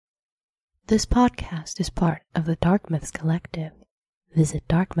This podcast is part of the Dark Myths Collective. Visit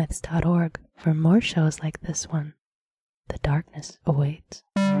darkmyths.org for more shows like this one. The darkness awaits.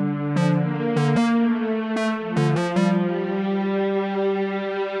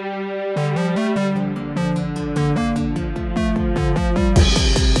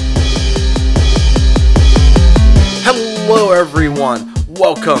 Hello everyone,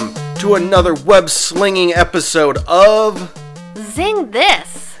 welcome to another web-slinging episode of Zing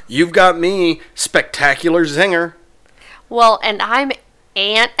This! You've Got Me, Spectacular Zinger. Well, and I'm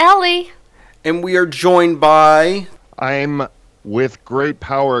Aunt Ellie. And we are joined by... I'm with great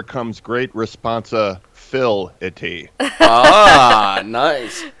power comes great responsibility. Ah,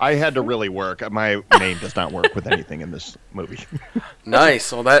 nice. I had to really work. My name does not work with anything in this movie.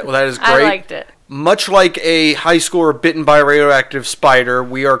 Nice. Well, that is great. I liked it. Much like a high schooler bitten by a radioactive spider,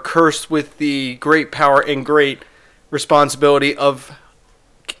 we are cursed with the great power and great responsibility of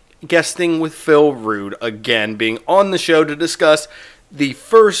guesting with Phil Rude again, being on the show to discuss the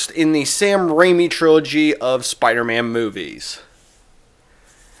first in the Sam Raimi trilogy of Spider-Man movies.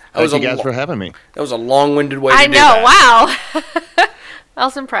 Thank you guys for having me. That was a long-winded way to do I know, that. wow. I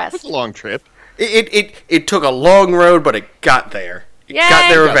was impressed. It's a long trip. It took a long road, but it got there. It Yay. got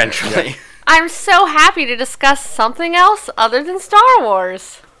there eventually. Yeah. I'm so happy to discuss something else other than Star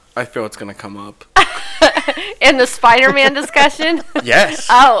Wars. I feel it's going to come up. In the Spider-Man discussion? Yes.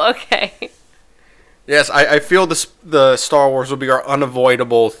 Oh, okay. Yes, I feel the Star Wars will be our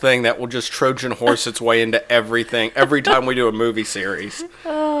unavoidable thing that will just Trojan horse its way into everything every time we do a movie series.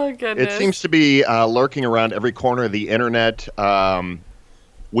 Oh, goodness. It seems to be lurking around every corner of the internet.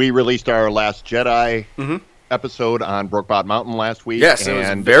 We released our Last Jedi episode on Brokeback Mountain last week. Yes, it was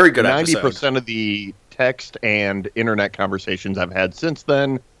a very good episode. 90% of the text and internet conversations I've had since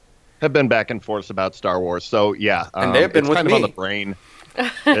then have been back and forth about Star Wars. So, yeah, and they have been it's with kind me. of on the brain.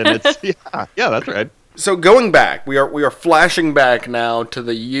 And it's, yeah, that's right. So going back, we are flashing back now to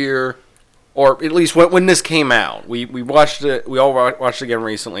the year, or at least when this came out. We watched it. We all watched it again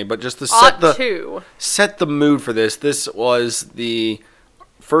recently, but just to set the mood for this. This was the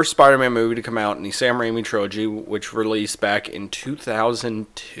first Spider-Man movie to come out in the Sam Raimi trilogy, which released back in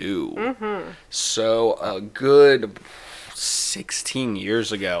 2002. Mm-hmm. So a good 16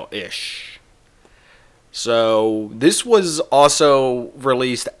 years ago-ish. So this was also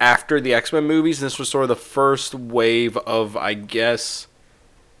released after the X-Men movies. This was sort of the first wave of, I guess,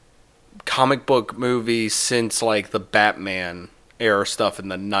 comic book movies since like the Batman era stuff in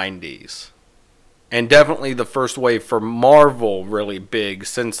the 90s. And definitely the first wave for Marvel really big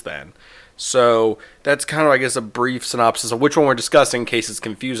since then. So that's kind of, I guess, a brief synopsis of which one we're discussing in case it's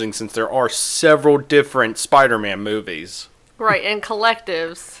confusing, since there are several different Spider-Man movies. Right, and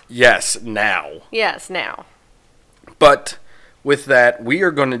collectives. Yes, now. Yes, now. But with that, we are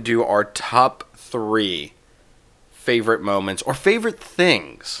going to do our top 3 favorite moments or favorite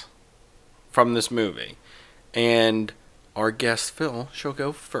things from this movie. And our guest, Phil, shall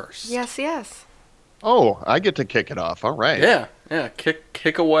go first. Yes, yes. Oh, I get to kick it off. All right. Yeah,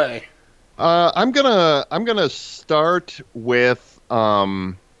 kick away. I'm gonna start with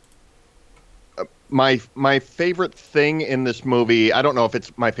my favorite thing in this movie. I don't know if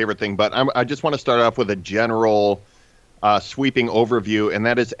it's my favorite thing, but I just want to start off with a general sweeping overview, and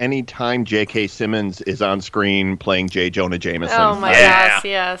that is any time J.K. Simmons is on screen playing J. Jonah Jameson. Oh my gosh,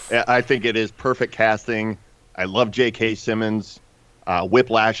 yes. I think it is perfect casting. I love J.K. Simmons.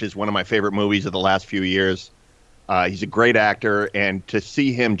 Whiplash is one of my favorite movies of the last few years. He's a great actor, and to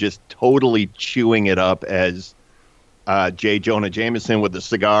see him just totally chewing it up as J. Jonah Jameson with the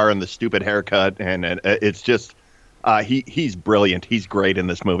cigar and the stupid haircut, and it's just he's brilliant. He's great in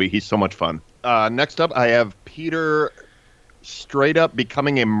this movie. He's so much fun. Next up, I have Peter straight up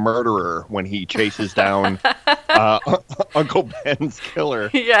becoming a murderer when he chases down Uncle Ben's killer.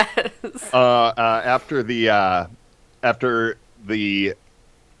 Yes. After the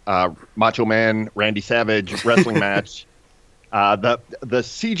Macho Man Randy Savage wrestling match, the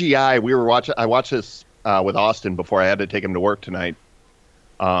CGI I watched this with Austin before I had to take him to work tonight,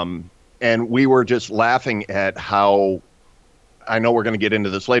 and we were just laughing at how, I know we're going to get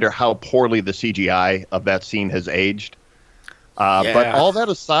into this later, how poorly the CGI of that scene has aged. But all that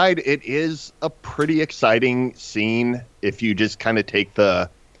aside, it is a pretty exciting scene if you just kind of take the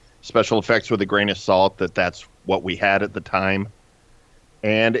special effects with a grain of salt, that's what we had at the time.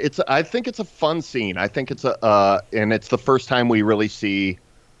 And I think it's a fun scene. I think it's and it's the first time we really see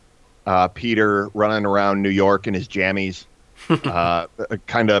Peter running around New York in his jammies,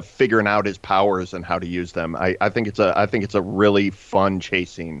 kind of figuring out his powers and how to use them. I think it's a really fun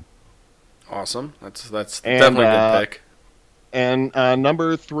chase scene. Awesome. That's definitely a good pick. And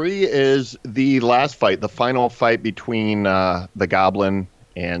number 3 is the last fight, the final fight between the Goblin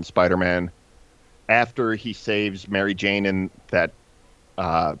and Spider-Man after he saves Mary Jane in that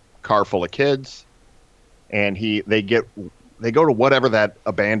car full of kids, and they go to whatever that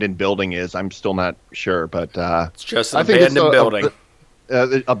abandoned building is. I'm still not sure, but it's just an abandoned building.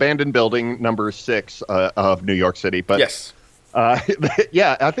 Abandoned building number 6 of New York City. But yes.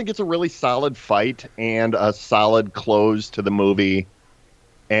 Yeah, I think it's a really solid fight and a solid close to the movie.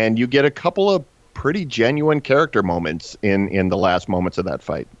 And you get a couple of pretty genuine character moments in the last moments of that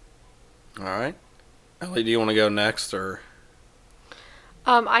fight. All right. Ellie, do you want to go next, or?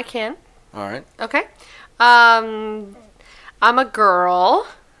 I can. All right. Okay. I'm a girl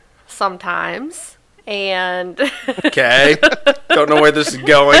sometimes, and okay. Don't know where this is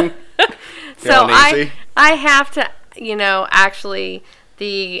going. So I have to, actually,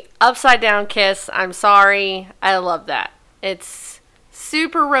 the upside down kiss, I'm sorry, I love that. It's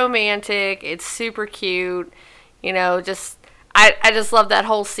super romantic, it's super cute, I just love that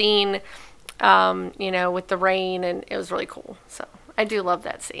whole scene, with the rain, and it was really cool. So I do love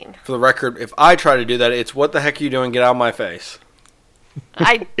that scene. For the record, if I try to do that, it's what the heck are you doing? Get out of my face.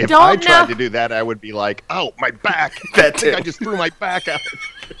 If I tried to do that, I would be like, "Oh, my back!" I think I just threw my back out.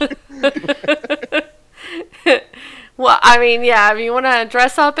 Well, I mean, yeah, if you want to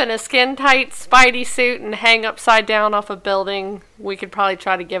dress up in a skin-tight Spidey suit and hang upside down off a building, we could probably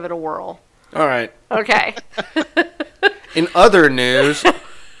try to give it a whirl. All right. Okay. In other news,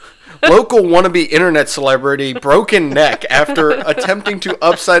 local wannabe internet celebrity broken neck after attempting to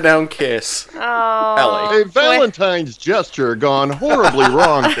upside-down kiss. Oh. Ellie. A Valentine's gesture gone horribly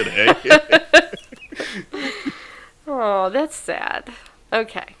wrong today. Oh, that's sad.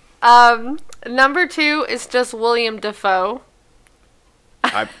 Okay. Number 2 is just William Dafoe.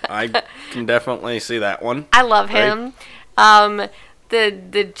 I can definitely see that one. I love him.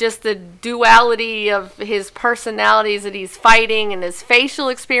 The duality of his personalities that he's fighting and his facial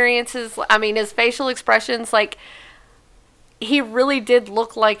experiences. I mean, his facial expressions, like, he really did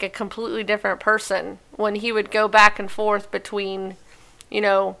look like a completely different person when he would go back and forth between,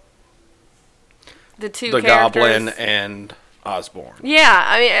 the two characters. The Goblin and Osborn. Yeah,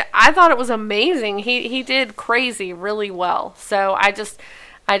 I mean, I thought it was amazing. He did crazy really well. So I just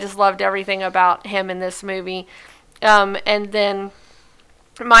loved everything about him in this movie. And then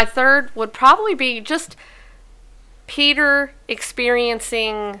my third would probably be just Peter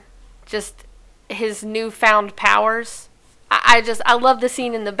experiencing just his newfound powers. I love the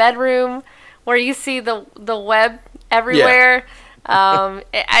scene in the bedroom where you see the web everywhere. Yeah.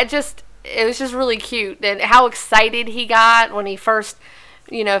 It was just really cute, and how excited he got when he first,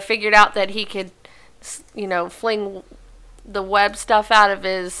 figured out that he could, fling the web stuff out of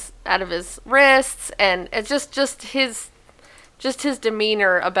his wrists, and it's just his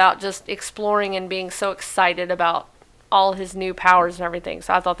demeanor about just exploring and being so excited about all his new powers and everything.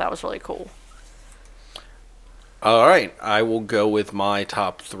 So I thought that was really cool. All right, I will go with my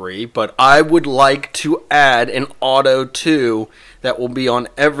top 3, but I would like to add an auto 2 that will be on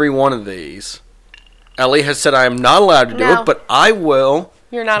every one of these. Ellie has said I am not allowed to do it, but I will.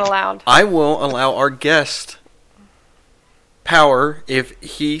 You're not allowed. I will allow our guest power, if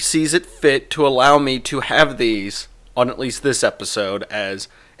he sees it fit, to allow me to have these on at least this episode as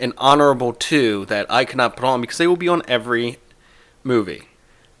an honorable 2 that I cannot put on because they will be on every movie.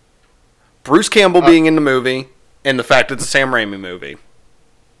 Bruce Campbell being in the movie, and the fact it's a Sam Raimi movie.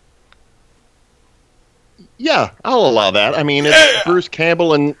 Yeah, I'll allow that. I mean, it's Bruce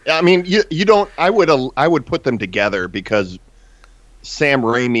Campbell, and I mean, you don't. I would put them together because Sam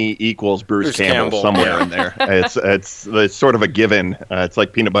Raimi equals Bruce Campbell somewhere in there. It's sort of a given. It's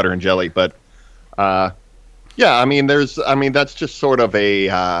like peanut butter and jelly, but yeah. I mean, that's just sort of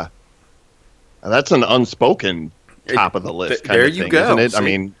a that's an unspoken top of the list kind of thing, isn't it? See? I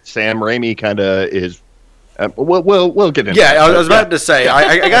mean, Sam Raimi kind of is. We'll get into that. Yeah, I was about to say,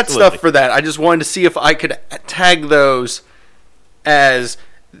 I got stuff for that. I just wanted to see if I could tag those as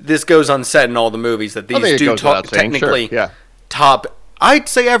this goes unsaid in all the movies, that these do technically top, I'd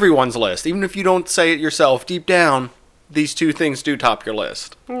say everyone's list. Even if you don't say it yourself, deep down, these 2 things do top your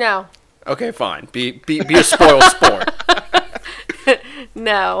list. No. Okay, fine. Be a spoiled sport.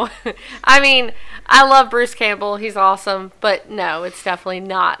 No. I mean, I love Bruce Campbell. He's awesome. But no, it's definitely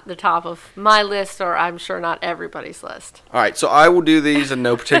not the top of my list, or I'm sure not everybody's list. All right, so I will do these in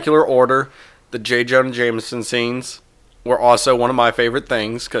no particular order. The J. Jonah Jameson scenes were also one of my favorite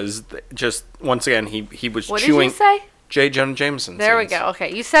things because just, once again, he was what chewing. What did you say? J. Jonah Jameson There scenes. we go.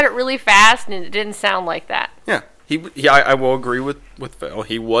 Okay, you said it really fast, and it didn't sound like that. Yeah. I will agree with Phil.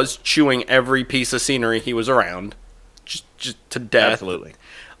 He was chewing every piece of scenery he was around. just to death. Absolutely.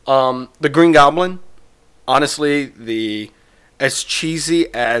 The Green Goblin, honestly, as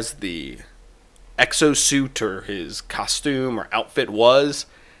cheesy as the exosuit or his costume or outfit was,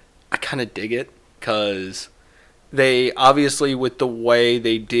 I kind of dig it, because they obviously, with the way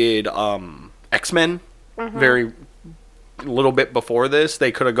they did X-Men, very little bit before this,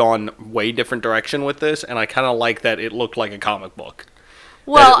 they could have gone way different direction with this, and I kind of like that it looked like a comic book.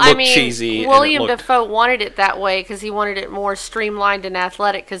 Well, I mean, cheesy, William Dafoe wanted it that way because he wanted it more streamlined and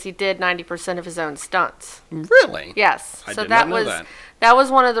athletic, because he did 90% of his own stunts. Really? Yes. I did not know that. That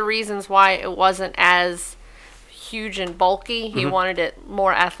was one of the reasons why it wasn't as huge and bulky. He wanted it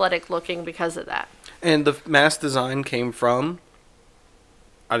more athletic looking because of that. And the mask design came from,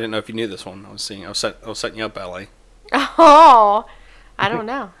 I didn't know if you knew this one. I was setting you up, Ellie. Oh, I don't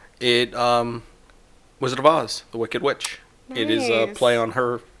know. It Wizard of Oz, the Wicked Witch. Nice. It is a play on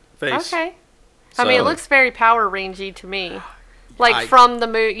her face. Okay. So, I mean, it looks very Power Rangey to me. Like from the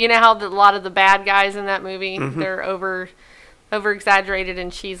movie, you know how a lot of the bad guys in that movie, they're over exaggerated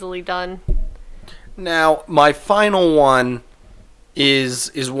and cheesily done. Now, my final one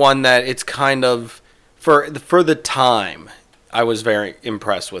is one that it's kind of, for the time, I was very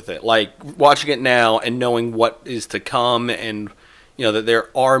impressed with it. Like, watching it now and knowing what is to come, and that there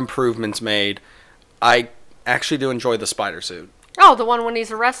are improvements made, I actually do enjoy the spider suit. Oh, the one when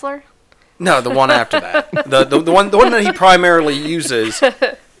he's a wrestler? No, the one after that. the one that he primarily uses,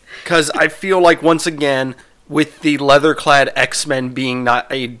 because I feel like, once again, with the leather-clad X-Men being not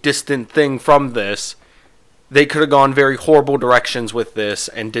a distant thing from this, they could have gone very horrible directions with this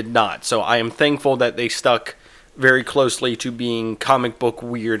and did not. So I am thankful that they stuck very closely to being comic book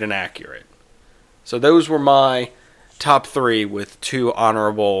weird and accurate. So those were my top 3, with 2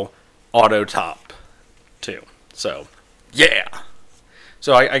 honorable auto top 2. So, yeah.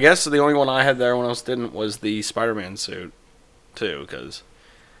 So I guess the only one I had there, when else didn't, was the Spider-Man suit, too, because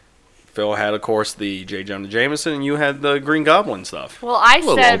Phil had, of course, the J. Jonah Jameson, and you had the Green Goblin stuff. Well,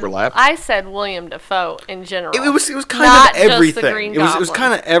 I said William Dafoe in general. It was kind of everything. It was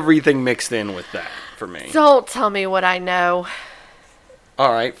kind of everything mixed in with that for me. Don't tell me what I know.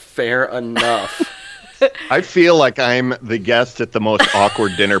 All right, fair enough. I feel like I'm the guest at the most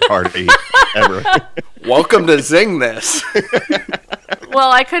awkward dinner party ever. Welcome to Zing This.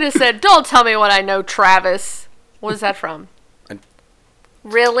 Well, I could have said, "Don't tell me what I know, Travis." What is that from?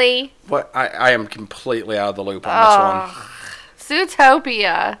 Really? What? I am completely out of the loop on this one.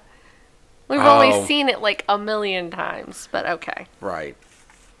 Zootopia. We've only seen it like a million times, but okay. Right.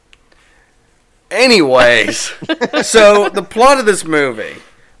 Anyways, so the plot of this movie.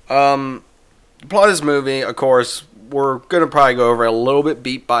 Of course, we're going to probably go over a little bit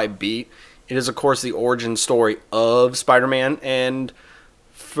beat by beat. It is, of course, the origin story of Spider-Man, and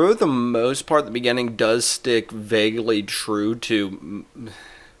for the most part, the beginning does stick vaguely true to...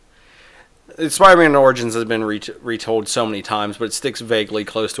 Spider-Man Origins has been retold so many times, but it sticks vaguely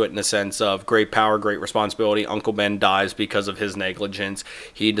close to it in the sense of great power, great responsibility. Uncle Ben dies because of his negligence.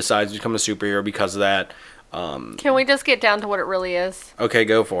 He decides to become a superhero because of that. Can we just get down to what it really is? Okay,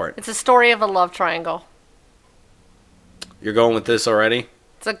 go for it. It's a story of a love triangle. You're going with this already?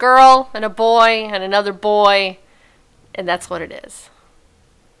 It's a girl and a boy and another boy, and that's what it is.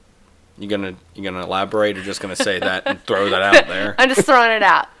 You gonna elaborate, or just gonna say that and throw that out there? I'm just throwing it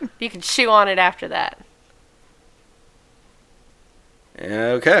out. You can chew on it after that.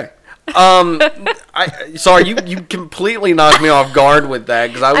 Okay. Sorry, you completely knocked me off guard with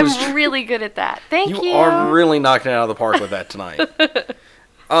that, because I'm really good at that. Thank you. You are really knocking it out of the park with that tonight.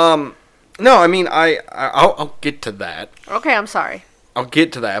 No, I mean I'll get to that. Okay, I'm sorry. I'll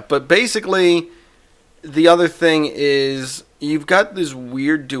get to that, but basically, the other thing is you've got this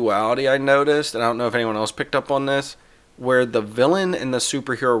weird duality I noticed, and I don't know if anyone else picked up on this, where the villain and the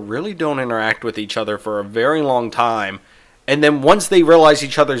superhero really don't interact with each other for a very long time. And then once they realize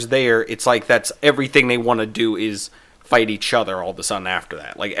each other's there, it's like that's everything they want to do is fight each other all of a sudden after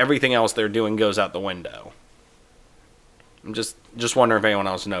that. Like, everything else they're doing goes out the window. I'm just wondering if anyone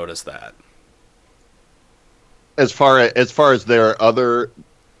else noticed that. As far as their other,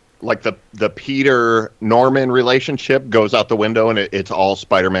 like the Peter Norman relationship goes out the window, and it's all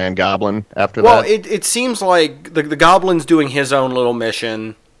Spider-Man Goblin after that. Well, it seems like the Goblin's doing his own little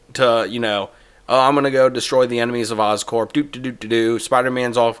mission to, I'm going to go destroy the enemies of Oscorp, do.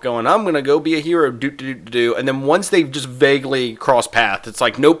 Spider-Man's off going, I'm going to go be a hero, do. And then once they've just vaguely crossed paths, it's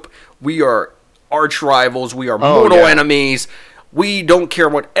like, nope, we are arch rivals, we are mortal enemies. We don't care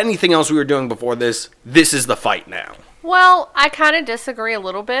what anything else we were doing before this. This is the fight now. Well, I kind of disagree a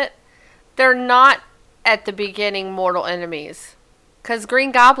little bit. They're not, at the beginning, mortal enemies. Because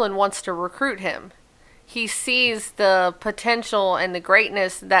Green Goblin wants to recruit him. he sees the potential and the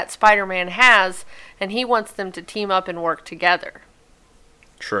greatness that Spider-Man has, and he wants them to team up and work together.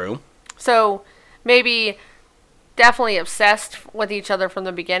 True. So maybe definitely obsessed with each other from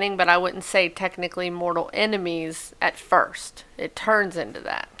the beginning, but I wouldn't say technically mortal enemies at first. It turns into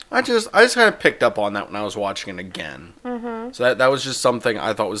that. I just kind of picked up on that when I was watching it again. Mm-hmm. So that was just something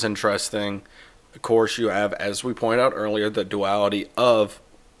I thought was interesting. Of course, you have, as we pointed out earlier, the duality of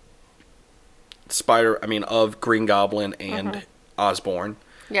of Green Goblin and Osborn.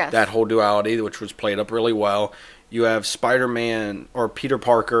 Yes. That whole duality, which was played up really well. You have Spider-Man, or Peter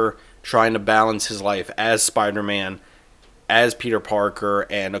Parker, trying to balance his life as Spider-Man, as Peter Parker,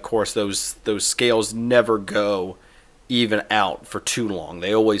 and of course those scales never go even out for too long.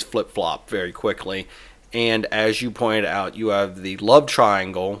 They always flip-flop very quickly. And as you pointed out, you have the love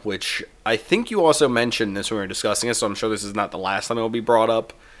triangle, which I think you also mentioned this when we were discussing it, so I'm sure this is not the last time it will be brought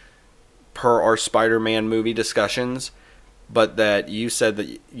up per our Spider-Man movie discussions, but that you said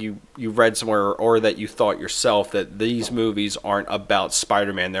that you read somewhere, or that you thought yourself, that these movies aren't about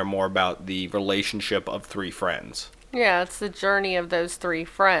Spider-Man, they're more about the relationship of three friends. Yeah, it's the journey of those three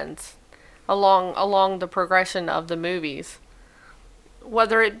friends along the progression of the movies.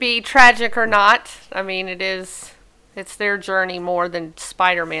 Whether it be tragic or not, I mean, it's their journey more than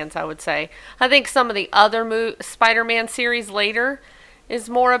Spider-Man's, I would say. I think some of the other Spider-Man series later is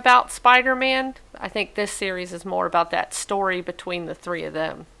more about Spider-Man. I think this series is more about that story between the three of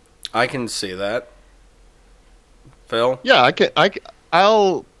them. I can see that. Phil? Yeah,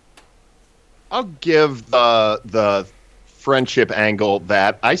 I'll give the friendship angle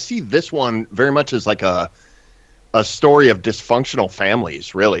that. I see this one very much as like a story of dysfunctional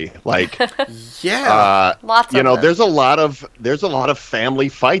families, really. Like, yeah, lots of them. there's a lot of family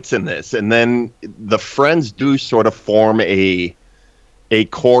fights in this, and then the friends do sort of form a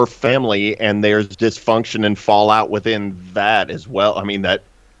core family, and there's dysfunction and fallout within that as well. I mean,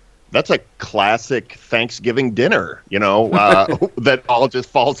 that's a classic Thanksgiving dinner, that all just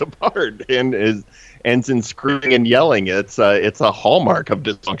falls apart and ends in screaming and yelling. It's a hallmark of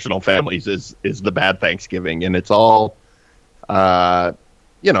dysfunctional families is the bad Thanksgiving, and it's all,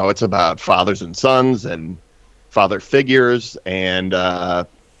 it's about fathers and sons and father figures, and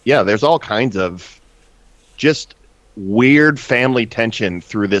there's all kinds of just weird family tension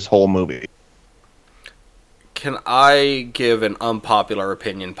through this whole movie. Can I give an unpopular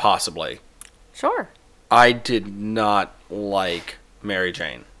opinion, possibly? Sure. I did not like Mary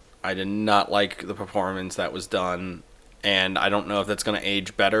Jane. I did not like the performance that was done, and I don't know if that's going to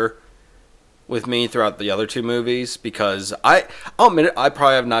age better with me throughout the other two movies, because I'll admit it, I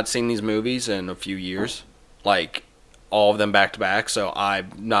probably have not seen these movies in a few years, like all of them back to back, so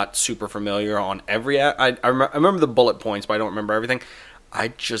I'm not super familiar on every I remember the bullet points, but I don't remember everything.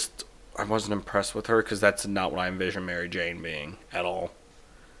 I wasn't impressed with her, because that's not what I envision Mary Jane being at all.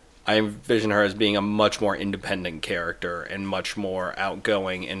 I envision her as being a much more independent character and much more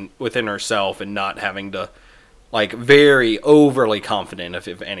outgoing and within herself, and not having to, like, very overly confident,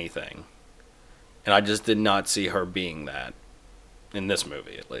 if anything. And I just did not see her being that in this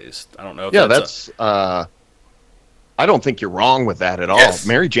movie, at least. I don't know if I don't think you're wrong with that at all. Yes.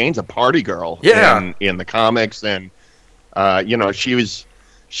 Mary Jane's a party girl in the comics, and I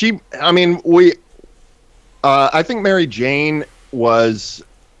think Mary Jane was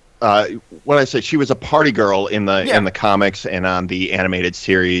when I say she was a party girl in the comics and on the animated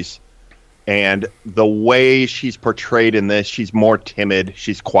series, and the way she's portrayed in this, she's more timid,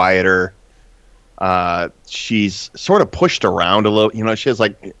 she's quieter, she's sort of pushed around a little. She has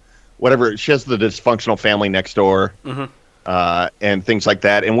she has the dysfunctional family next door, and things like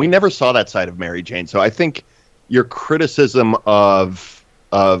that, and we never saw that side of Mary Jane. So I think your criticism of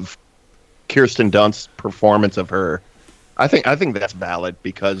Kirsten Dunst's performance of her, I think that's valid,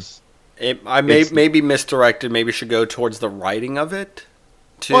 because I may be misdirected. Maybe should go towards the writing of it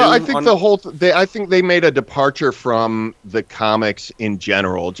too. Well, I think I think they made a departure from the comics in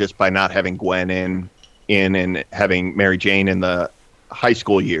general just by not having Gwen in and having Mary Jane in the high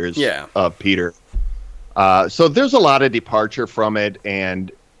school years of Peter. So there's a lot of departure from it,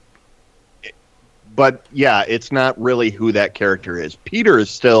 but it's not really who that character is. Peter is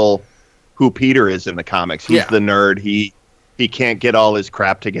still who Peter is in the comics. He's the nerd. He can't get all his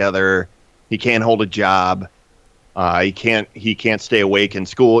crap together. He can't hold a job. He can't stay awake in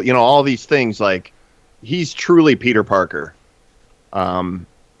school. All these things. Like, he's truly Peter Parker. Aunt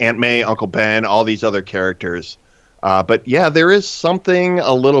May, Uncle Ben, all these other characters. But there is something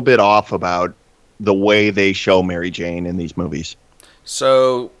a little bit off about the way they show Mary Jane in these movies.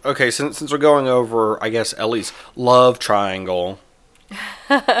 So, okay, since we're going over, I guess, Ellie's love triangle,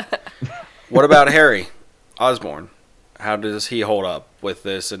 what about Harry? Osborn, how does he hold up with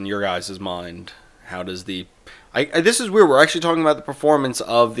this in your guys' mind? How does this is weird. We're actually talking about the performance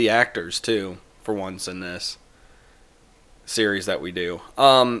of the actors too, for once in this series that we do.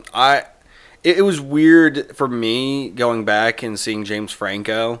 It was weird for me going back and seeing James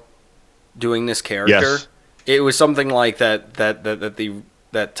Franco doing this character. Yes. It was something like that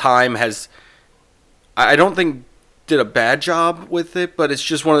Time has, I don't think, did a bad job with it, but it's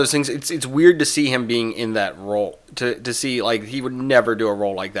just one of those things. It's weird to see him being in that role. To see, like, he would never do a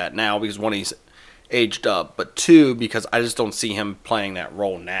role like that now, because one, he's aged up, but two, because I just don't see him playing that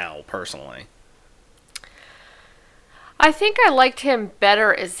role now, personally. I think I liked him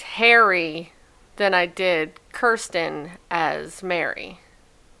better as Harry than I did Kirsten as Mary.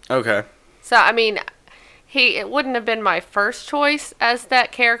 Okay. So, I mean, it wouldn't have been my first choice as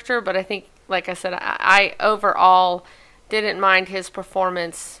that character, but I think, like I said, I overall didn't mind his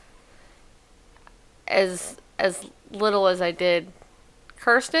performance as little as I did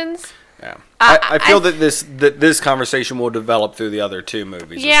Kirsten's. Yeah. I feel that this conversation will develop through the other two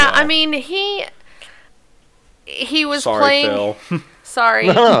movies. Yeah, as well. I mean, he was Sorry, playing. Phil. Sorry.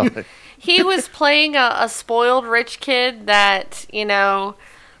 No. He was playing a spoiled rich kid that,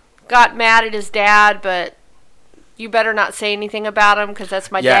 got mad at his dad, but you better not say anything about him because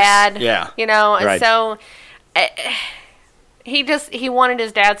that's my dad. Yeah. And Right. so he wanted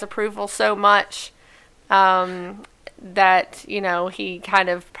his dad's approval so much that, he kind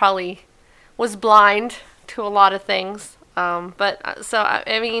of probably was blind to a lot of things. But so,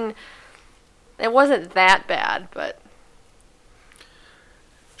 I mean, it wasn't that bad, but.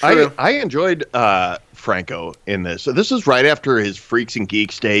 I enjoyed Franco in this. So this is right after his Freaks and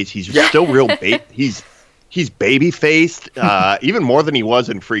Geeks days. He's still real he's baby faced, even more than he was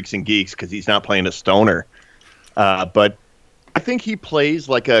in Freaks and Geeks because he's not playing a stoner. But I think he plays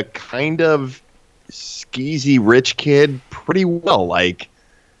like a kind of skeezy rich kid pretty well. Like,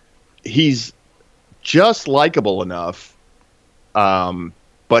 he's just likable enough,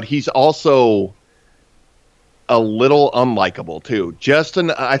 but he's also a little unlikable too.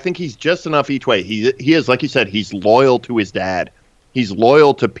 I think he's just enough each way. He is, like you said, he's loyal to his dad. He's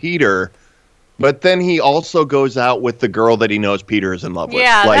loyal to Peter, but then he also goes out with the girl that he knows Peter is in love with.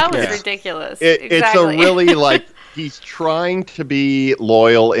 Yeah, like, that was ridiculous. It's a really, like, he's trying to be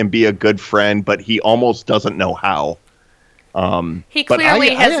loyal and be a good friend, but he almost doesn't know how. He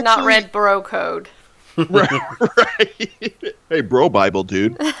clearly has not read Bro Code. right. Hey, Bro Bible,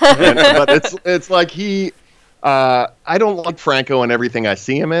 dude. But it's like I don't like Franco and everything I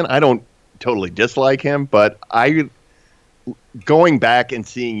see him in. I don't totally dislike him, but going back and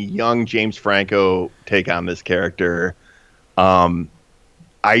seeing young James Franco take on this character,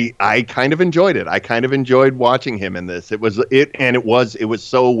 I kind of enjoyed it. I kind of enjoyed watching him in this. It was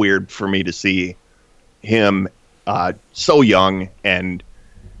so weird for me to see him so young and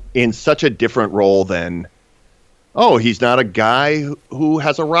in such a different role than, he's not a guy who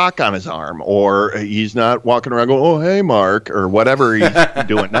has a rock on his arm, or he's not walking around going, "Oh, hey, Mark," or whatever he's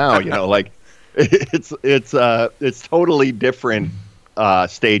doing now. Like it's totally different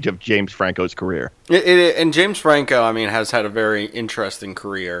stage of James Franco's career. And James Franco, I mean, has had a very interesting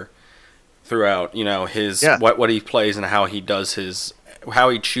career throughout. His what he plays and how he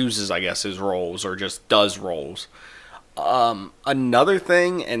chooses, I guess, his roles, or just does roles. Another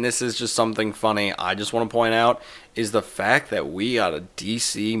thing, and this is just something funny I just want to point out, is the fact that we got a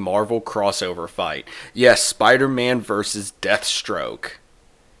DC Marvel crossover fight. Yes, Spider-Man versus Deathstroke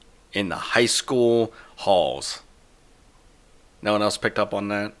in the high school halls. No one else picked up on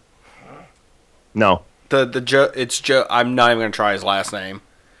that? No. It's Joe. I'm not even gonna try his last name.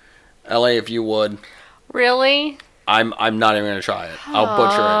 LA, if you would. Really? I'm not even gonna try it. I'll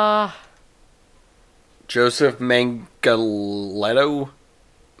butcher it. Joseph Mangaletto?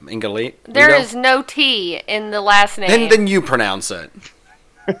 There is no T in the last name. Then you pronounce it.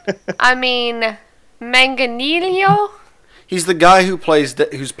 I mean, Manganello? He's the guy who's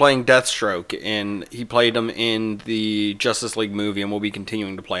playing Deathstroke, and he played him in the Justice League movie, and will be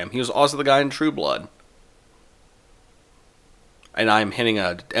continuing to play him. He was also the guy in True Blood. And I'm hitting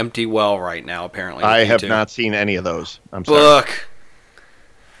an empty well right now, apparently. I have not seen any of those. I'm sorry. Look.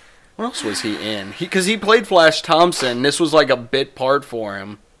 What else was he in? Because he played Flash Thompson. This was like a bit part for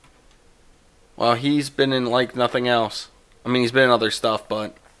him. Well, he's been in like nothing else. I mean, he's been in other stuff,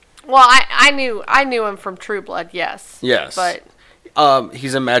 but... Well, I knew him from True Blood, yes. Yes. But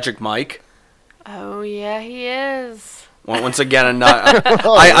he's in Magic Mike. Oh, yeah, he is. Well, once again,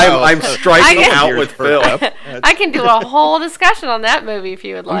 I'm striking out with Phil. I can do a whole discussion on that movie if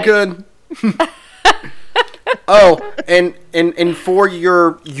you would like. I'm good. Oh, and for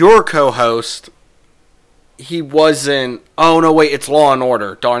your co-host, he wasn't. Oh no, wait, it's Law and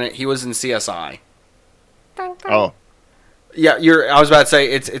Order. Darn it, he was in CSI. Oh. Yeah, I was about to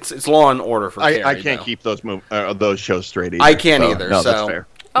say it's Law and Order for Carrie. I can't keep those shows straight either. I can't either. No, so that's fair.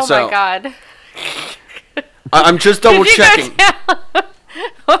 Oh my god. I'm just double checking.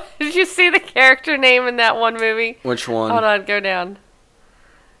 Did you see the character name in that one movie? Which one? Hold on, go down.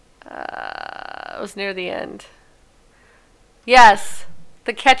 It was near the end. Yes,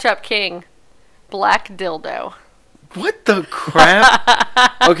 the Ketchup King, Black Dildo. What the crap?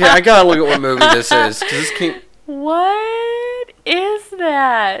 Okay, I gotta look at what movie this is. 'Cause this came... What is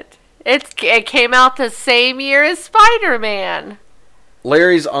that? It came out the same year as Spider-Man.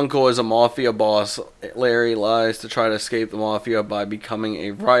 Larry's uncle is a mafia boss. Larry lies to try to escape the mafia by becoming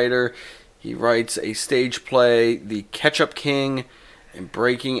a writer. He writes a stage play, The Ketchup King, and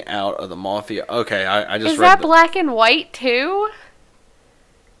breaking out of the mafia. Okay, I just Is read that black and white too?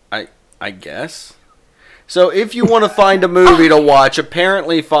 I guess. So if you want to find a movie to watch,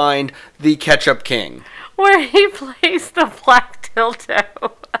 apparently find The Ketchup King. Where he plays the Black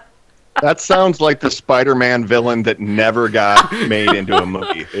Dildo. That sounds like the Spider-Man villain that never got made into a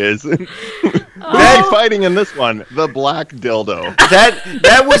movie. Is fighting in this one, the Black Dildo.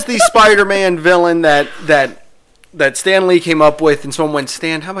 That was the Spider-Man villain that Stan Lee came up with, and someone went,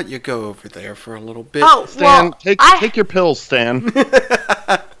 Stan, how about you go over there for a little bit? Oh, Stan, well, take your pills, Stan.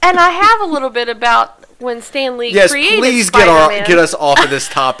 And I have a little bit about when Stan Lee created please Spider-Man. get us off of this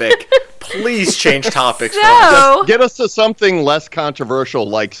topic. Please change topics for us. So, Get us to something less controversial,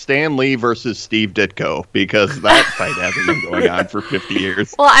 like Stan Lee versus Steve Ditko, because that fight hasn't been going on for 50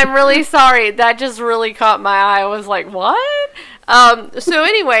 years. well, I'm really sorry. That just really caught my eye. I was like, what? So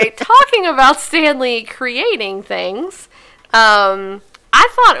anyway, talking about Stan Lee creating things, I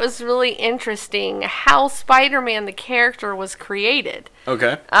thought it was really interesting how Spider-Man, the character, was created.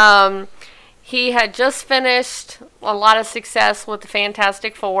 Okay. He had just finished a lot of success with the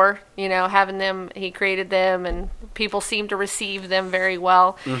Fantastic Four, having them, he created them, and people seemed to receive them very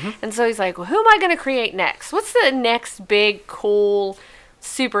well. Mm-hmm. And so he's like, well, who am I going to create next? What's the next big, cool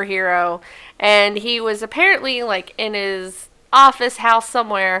superhero? And he was apparently like in his office house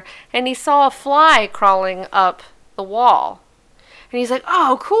somewhere, and he saw a fly crawling up the wall. And he's like,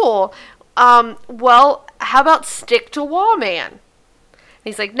 oh, cool. Well, how about Stick to Wall Man?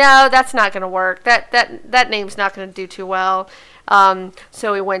 He's like, no, that's not going to work. That name's not going to do too well.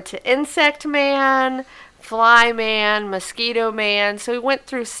 So he went to Insect Man, Fly Man, Mosquito Man. So he went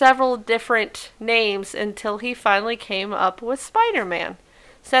through several different names until he finally came up with Spider-Man.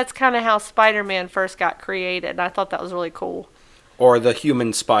 So that's kind of how Spider-Man first got created. And I thought that was really cool. Or the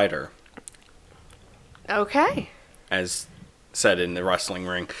Human Spider. Okay. As said in the wrestling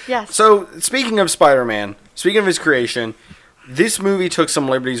ring. Yes. So, speaking of Spider-Man, speaking of his creation, this movie took some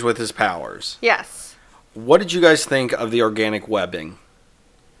liberties with his powers. Yes. What did you guys think of the organic webbing?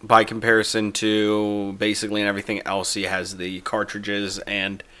 By comparison to basically everything else, he has the cartridges,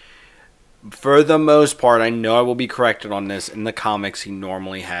 and for the most part, I know I will be corrected on this, in the comics he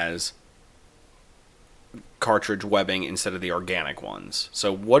normally has cartridge webbing instead of the organic ones.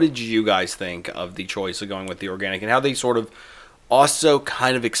 So what did you guys think of the choice of going with the organic, and how they sort of also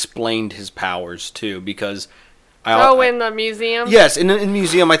kind of explained his powers too? Because in the museum? Yes, in the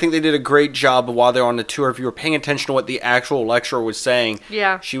museum, I think they did a great job while they were on the tour. If you were paying attention to what the actual lecturer was saying,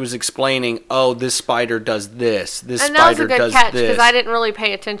 she was explaining, oh, this spider does this, this and spider does this. And that was a good catch, because I didn't really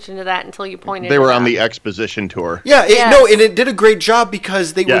pay attention to that until you pointed it out. They were on the exposition tour. Yeah, and it did a great job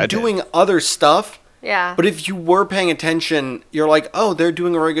because they were doing other stuff. Yeah. But if you were paying attention, you're like, oh, they're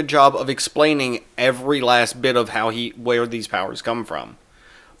doing a very good job of explaining every last bit of where these powers come from.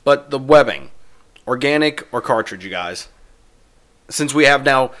 But the webbing, organic or cartridge, you guys? Since we have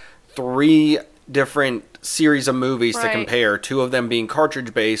now 3 different series of movies to compare, 2 of them being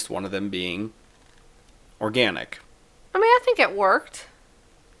cartridge-based, 1 of them being organic. I mean, I think it worked.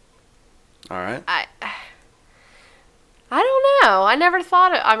 All right. I don't know. I never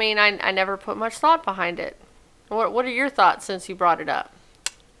thought it. I mean, I never put much thought behind it. What are your thoughts since you brought it up?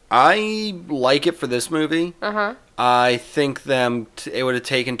 I like it for this movie. Uh-huh. I think it would have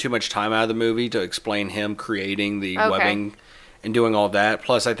taken too much time out of the movie to explain him creating the webbing and doing all that.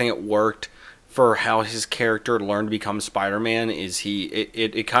 Plus, I think it worked for how his character learned to become Spider-Man.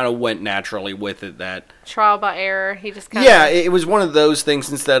 It kind of went naturally with it, that trial by error. He just kind of... Yeah, it was one of those things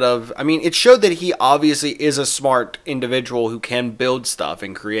instead of... I mean, it showed that he obviously is a smart individual who can build stuff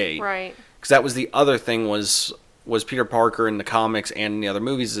and create. Right. Because that was the other thing was Peter Parker in the comics and in the other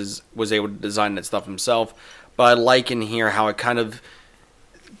movies was able to design that stuff himself. But I like in here how it kind of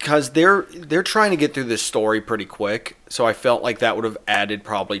because they're trying to get through this story pretty quick, so I felt like that would have added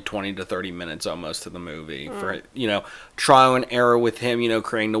probably 20 to 30 minutes almost to the movie for trial and error with him,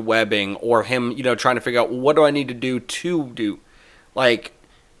 creating the webbing, or him, trying to figure out what do I need to do. Like,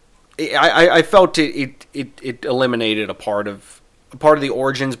 I felt it eliminated a part of the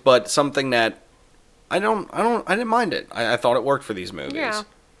origins, but something that I didn't mind it. I thought it worked for these movies. Yeah.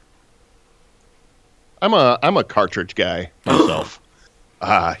 I'm a cartridge guy myself.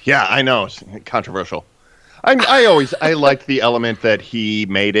 Yeah, I know, it's controversial. I liked the element that he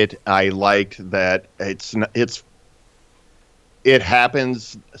made it. I liked that it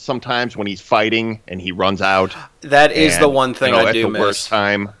happens sometimes when he's fighting and he runs out. That is the one thing I do at the miss. Worst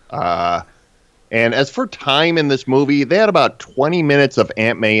time. And as for time in this movie, they had about 20 minutes of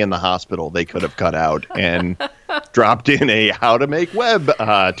Aunt May in the hospital they could have cut out and dropped in a how to make web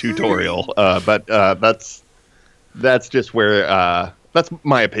tutorial. But that's just where that's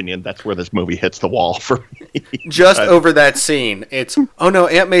my opinion. That's where this movie hits the wall for me. Just over that scene, it's, oh no,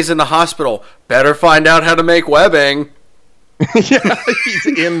 Aunt May's in the hospital. Better find out how to make webbing. Yeah, he's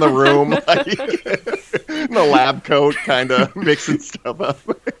in the room, like, in the lab coat, kind of mixing stuff up.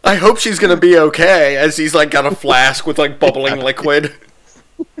 I hope she's gonna be okay, as he's like got a flask with like bubbling liquid.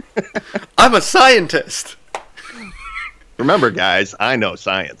 I'm a scientist. Remember, guys, I know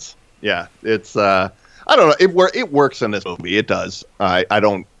science. Yeah, it's I don't know. It works in this movie. It does. I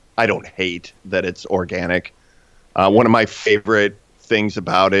don't hate that it's organic. One of my favorite things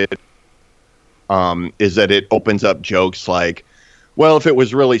about it is that it opens up jokes like, well, if it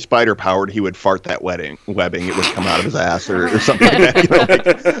was really spider powered, he would fart that webbing. It would come out of his ass or something like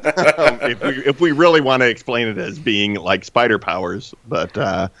that. If we really want to explain it as being like spider powers, but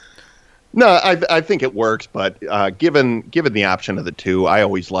no, I think it works. But given the option of the two, I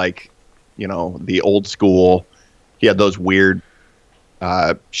always like, the old school. He had those weird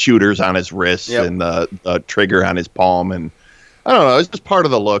shooters on his wrists and the trigger on his palm, and I don't know. It's just part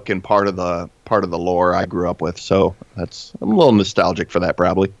of the look and part of the lore I grew up with. So I'm a little nostalgic for that,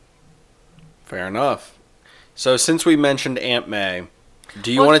 probably. Fair enough. So since we mentioned Aunt May,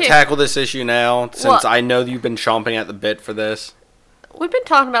 do you want to tackle this issue now? Since I know you've been chomping at the bit for this. We've been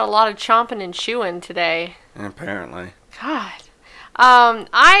talking about a lot of chomping and chewing today. Apparently. God.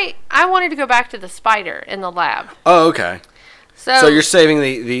 I wanted to go back to the spider in the lab. Oh, okay. So you're saving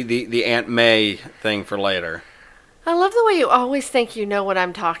the Aunt May thing for later. I love the way you always think you know what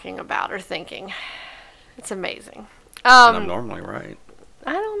I'm talking about or thinking. It's amazing. And I'm normally right.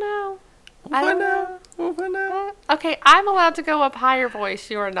 I don't know. We'll find out. Okay, I'm allowed to go up higher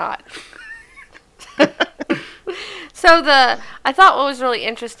voice. You are not. So I thought what was really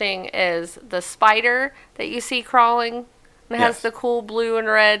interesting is the spider that you see crawling and has the cool blue and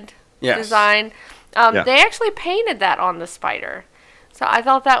red design. They actually painted that on the spider. So I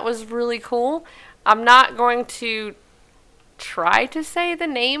thought that was really cool. I'm not going to try to say the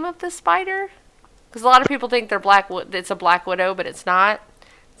name of the spider because a lot of people think it's a black widow, but it's not.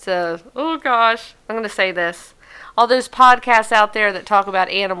 It's oh gosh, I'm going to say this. All those podcasts out there that talk about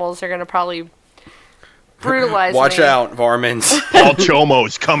animals are going to probably brutalize Watch me. out, varmints. Paul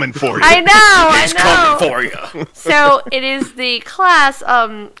Chomo's coming for you. I know. He's coming for you. So it is the class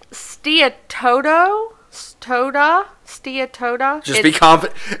Steatoda. Just be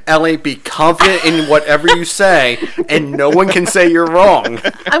confident, Ellie. Be confident in whatever you say, and no one can say you're wrong.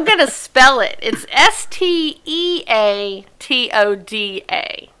 I'm gonna spell it. It's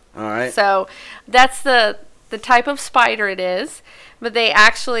Steatoda. All right. So that's the type of spider it is. But they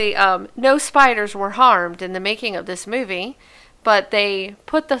actually no spiders were harmed in the making of this movie, but they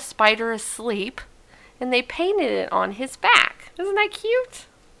put the spider asleep, and they painted it on his back. Isn't that cute?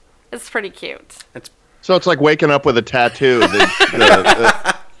 It's pretty cute. So it's like waking up with a tattoo.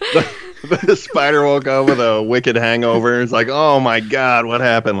 The spider woke up with a wicked hangover. It's like, oh my God, what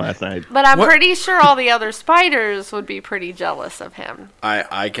happened last night? But I'm pretty sure all the other spiders would be pretty jealous of him.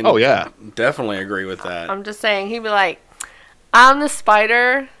 I can definitely agree with that. I'm just saying, he'd be like, I'm the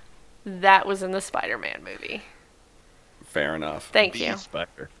spider that was in the Spider-Man movie. Fair enough. Thank you.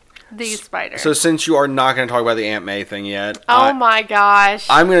 Spider. The spider. So since you are not going to talk about the Aunt May thing yet. Oh my gosh.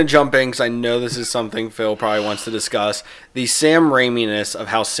 I'm going to jump in because I know this is something Phil probably wants to discuss. The Sam Raimi-ness of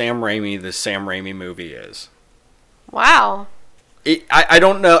how Sam Raimi movie is. Wow. I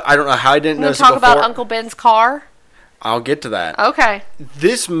don't know how I didn't know this before. Talk about Uncle Ben's car? I'll get to that. Okay.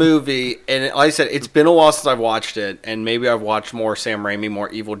 This movie, and like I said, it's been a while since I've watched it, and maybe I've watched more Sam Raimi, more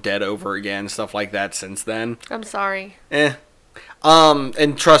Evil Dead over again, stuff like that since then. I'm sorry. And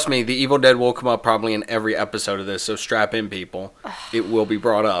trust me, the Evil Dead will come up probably in every episode of this, so strap in, people. It will be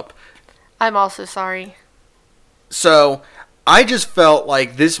brought up. I'm also sorry. So, I just felt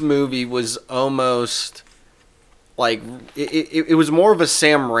like this movie was almost like it was more of a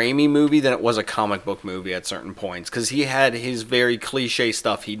Sam Raimi movie than it was a comic book movie at certain points, because he had his very cliche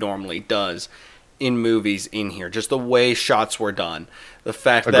stuff he normally does in movies in here. Just the way shots were done, the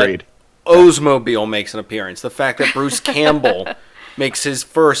fact Agreed. that Oldsmobile makes an appearance, the fact that Bruce Campbell makes his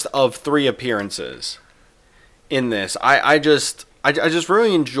first of 3 appearances in this. I just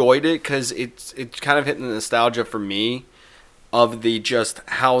really enjoyed it because it's kind of hitting the nostalgia for me of the just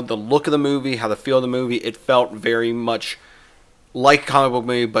how the look of the movie, how the feel of the movie. It felt very much like a comic book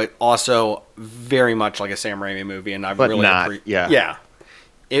movie, but also very much like a Sam Raimi movie, and I really yeah.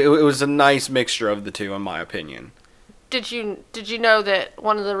 It was a nice mixture of the two, in my opinion. Did you know that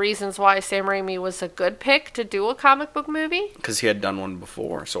one of the reasons why Sam Raimi was a good pick to do a comic book movie? Because he had done one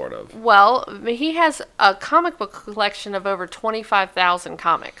before, sort of. Well, he has a comic book collection of over 25,000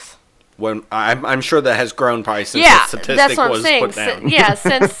 comics. When I'm sure that has grown probably since the statistic that's what was I'm saying. put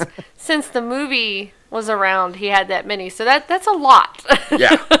down. Since the movie was around, he had that many. So that's a lot.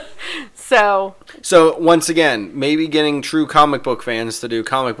 Yeah. So once again, maybe getting true comic book fans to do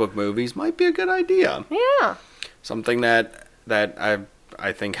comic book movies might be a good idea. Yeah. Something that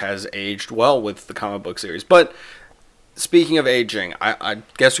I think has aged well with the comic book series. But speaking of aging, I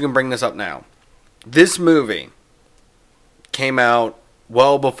guess we can bring this up now. This movie came out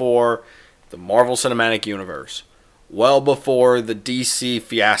well before the Marvel Cinematic Universe, well before the DC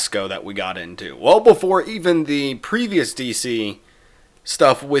fiasco that we got into, well before even the previous DC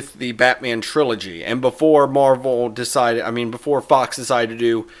stuff with the Batman trilogy, and before before Fox decided to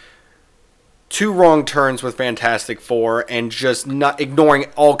do 2 wrong turns with Fantastic Four and just not ignoring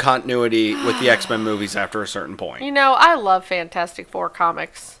all continuity with the X-Men movies after a certain point. You know, I love Fantastic Four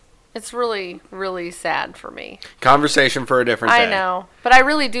comics. It's really, really sad for me. Conversation for a different day. I know. But I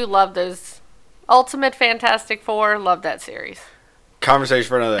really do love those Ultimate Fantastic Four. Love that series. Conversation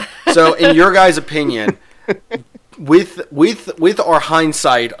for another day. So, in your guys' opinion, with our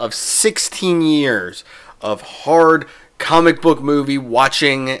hindsight of 16 years of hard comic book movie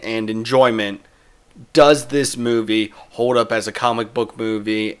watching and enjoyment, does this movie hold up as a comic book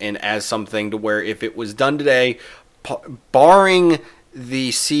movie and as something to where if it was done today, barring the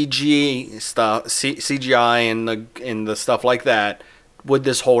CGI and the stuff like that, would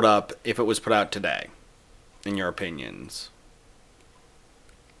this hold up if it was put out today, in your opinions?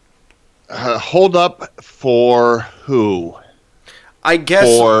 Hold up for who? I guess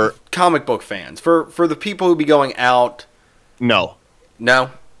for comic book fans. For the people who be going out. No.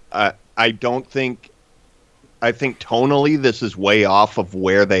 I don't think. I think tonally this is way off of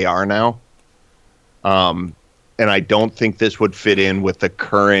where they are now. And I don't think this would fit in with the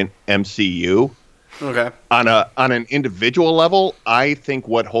current MCU. Okay. On an individual level, I think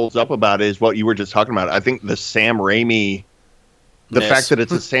what holds up about it is what you were just talking about. I think the Sam Raimi, the fact that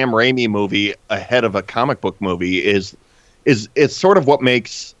it's a Sam Raimi movie ahead of a comic book movie is it's sort of what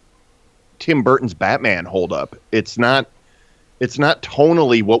makes Tim Burton's Batman hold up. It's not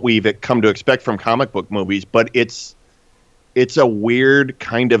tonally what we've come to expect from comic book movies, but it's a weird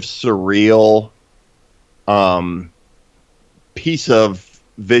kind of surreal piece of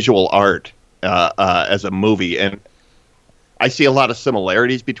visual art as a movie, and I see a lot of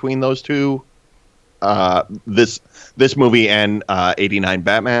similarities between those two. This movie and '89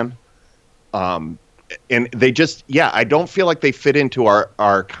 Batman, and they just I don't feel like they fit into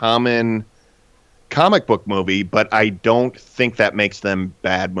our common comic book movie, but I don't think that makes them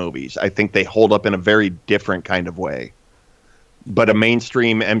bad movies. I think they hold up in a very different kind of way. But a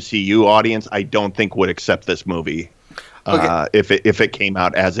mainstream MCU audience, I don't think would accept this movie if it came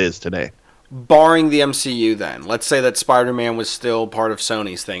out as is today. Barring the MCU, then, let's say that Spider-Man was still part of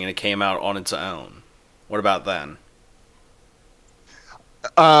Sony's thing and it came out on its own. What about then?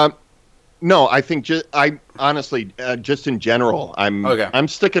 No, I think honestly, just in general, I'm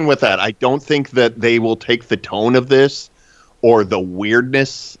sticking with that. I don't think that they will take the tone of this or the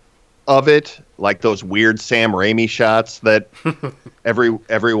weirdness of it, like those weird Sam Raimi shots that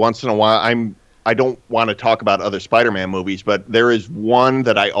every once in a while. I don't want to talk about other Spider-Man movies, but there is one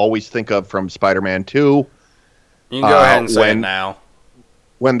that I always think of from Spider-Man 2. You can go ahead and say it now.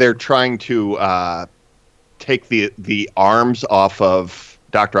 When they're trying to take the arms off of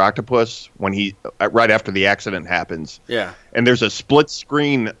Dr. Octopus when he right after the accident happens. Yeah. And there's a split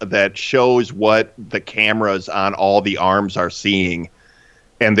screen that shows what the cameras on all the arms are seeing.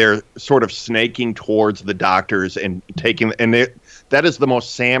 And they're sort of snaking towards the doctors and taking, that is the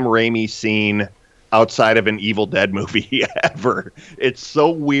most Sam Raimi scene outside of an Evil Dead movie ever. It's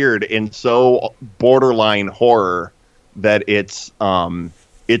so weird and so borderline horror that it's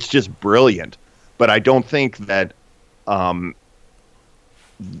just brilliant. But I don't think that that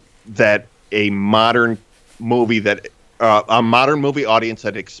a modern movie audience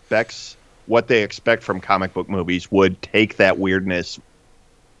that expects what they expect from comic book movies would take that weirdness.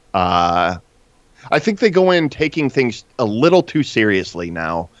 I think they go in taking things a little too seriously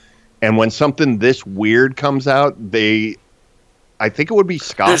now, and when something this weird comes out, I think it would be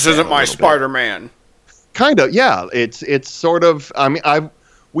scoffed. This isn't my Spider-Man. Kind of, yeah. It's sort of. I mean,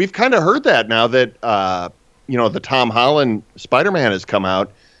 we've kind of heard that now that the Tom Holland Spider-Man has come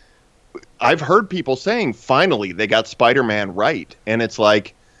out. I've heard people saying finally they got Spider-Man right, and it's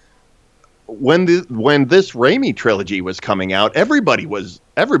like when this Raimi trilogy was coming out, everybody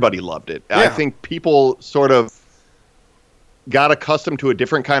loved it. Yeah. I think people sort of got accustomed to a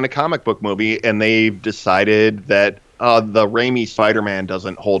different kind of comic book movie, and they've decided that the Raimi Spider-Man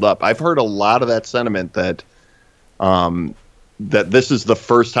doesn't hold up. I've heard a lot of that sentiment that that this is the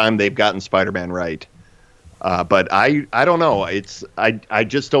first time they've gotten Spider-Man right. But I don't know. I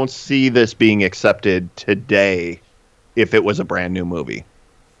just don't see this being accepted today if it was a brand new movie.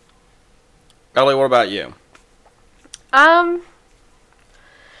 Ellie, what about you? I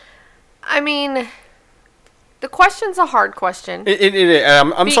mean, the question's a hard question.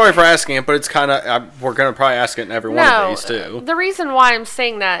 I'm sorry for asking it, but it's kind of we're going to probably ask it in every one of these too. The reason why I'm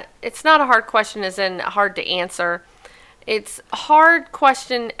saying that it's not a hard question as in hard to answer. It's a hard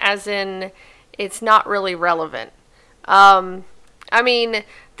question as in it's not really relevant. I mean,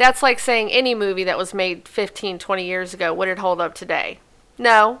 that's like saying any movie that was made 15, 20 years ago, would it hold up today?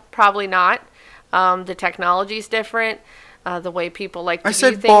 No, probably not. The technology's different. The way people like to do things.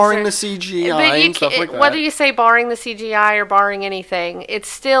 I said barring the CGI and stuff like that. Whether you say barring the CGI or barring anything,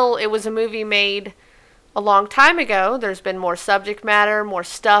 it was a movie made a long time ago. There's been more subject matter, more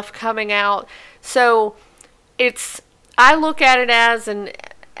stuff coming out. So I look at it as, and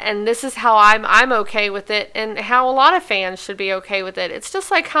this is how I'm okay with it, and how a lot of fans should be okay with it. It's just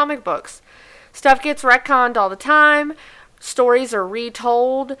like comic books. Stuff gets retconned all the time. Stories are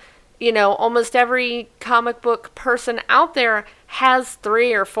retold. Almost every comic book person out there has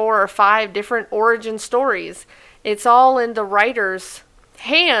 3 or 4 or 5 different origin stories. It's all in the writer's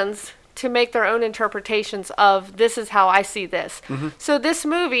hands to make their own interpretations of, this is how I see this. Mm-hmm. So this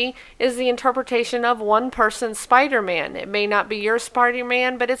movie is the interpretation of one person's Spider-Man. It may not be your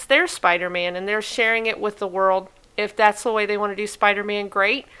Spider-Man, but it's their Spider-Man, and they're sharing it with the world. If that's the way they want to do Spider-Man,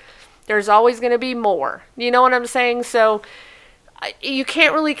 great. There's always going to be more. You know what I'm saying? So you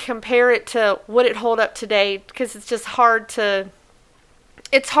can't really compare it to would it hold up today, because it's just hard to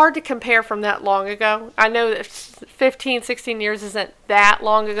compare from that long ago. I know that 15, 16 years isn't that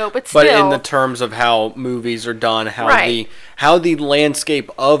long ago, but still. But in the terms of how movies are done, how the landscape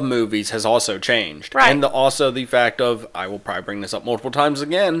of movies has also changed. Right. And also the fact of, I will probably bring this up multiple times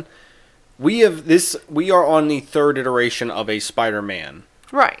again, we are on the 3rd iteration of a Spider-Man.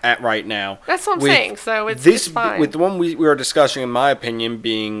 Right. Right now. That's what I'm saying. So it's fine. With the one we are discussing, in my opinion,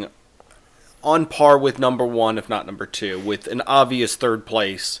 being on par with number 1, if not number 2, with an obvious 3rd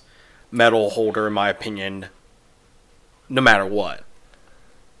place medal holder, in my opinion, no matter what.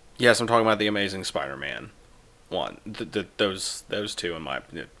 Yes, I'm talking about the Amazing Spider-Man one. Those 2, in my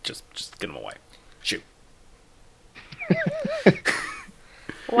opinion, just get them away. Shoot.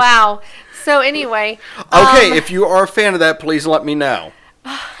 Wow. So anyway. Okay, if you are a fan of that, please let me know.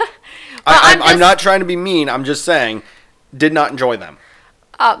 I'm not trying to be mean. I'm just saying, did not enjoy them.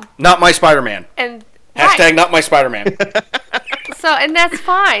 Not my Spider-Man. And hashtag not my Spider-Man. So, and that's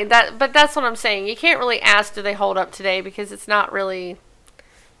fine. But that's what I'm saying. You can't really ask, do they hold up today? Because it's not really.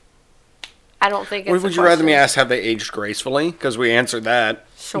 I don't think it's. Would you rather me ask, have they aged gracefully? Because we answered that.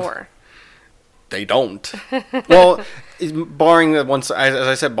 Sure. They don't. Well, barring the ones, as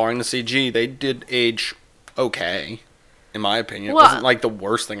I said, barring the CG, they did age okay. In my opinion, it wasn't like the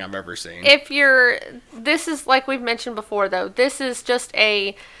worst thing I've ever seen. This is like we've mentioned before, though. This is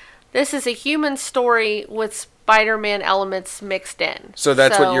a human story with Spider-Man elements mixed in. So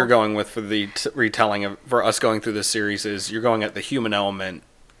that's what you're going with for the retelling for us going through this series, is you're going at the human element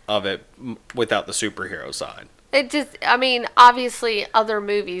of it without the superhero side. Obviously other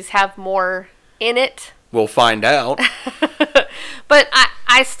movies have more in it. We'll find out. But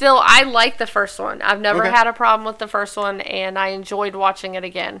I like the first one. I've never had a problem with the first one, and I enjoyed watching it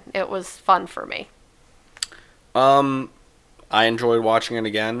again. It was fun for me. I enjoyed watching it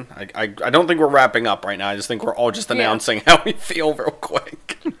again. I don't think we're wrapping up right now. I just think we're all just announcing how we feel real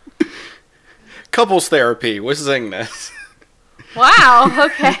quick. Couples therapy. We're saying this. Wow.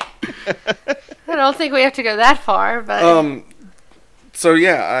 Okay. I don't think we have to go that far, but. So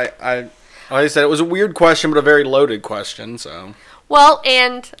yeah, I like I said, it was a weird question, but a very loaded question. So. Well,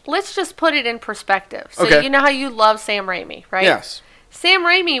 and let's just put it in perspective. So Okay. you know how you love Sam Raimi, right? Yes. Sam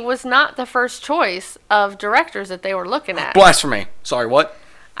Raimi was not the first choice of directors that they were looking at. Blasphemy. Sorry, what?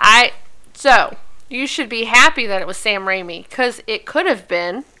 So you should be happy that it was Sam Raimi, because it could have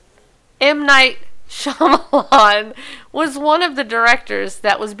been M. Night Shyamalan was one of the directors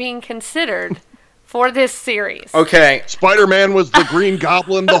that was being considered for this series. Okay. Spider-Man was the Green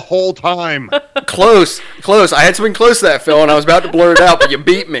Goblin the whole time. Close. I had something close to that, Phil, and I was about to blurt it out, but you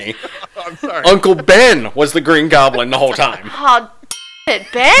beat me. I'm sorry. Uncle Ben was the Green Goblin the whole time. Oh, it,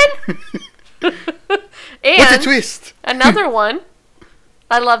 Ben? What's a And twist? another one,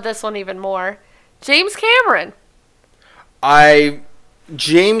 I love this one even more, James Cameron.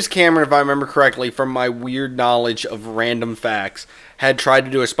 James Cameron, if I remember correctly, from my weird knowledge of random facts, had tried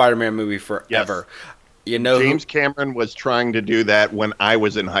to do a Spider-Man movie forever. Yes. You know, James Cameron was trying to do that when I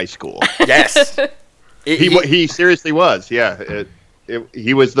was in high school. Yes, He seriously was. Yeah,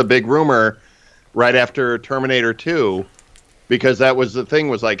 he was the big rumor right after Terminator 2, because that was the thing.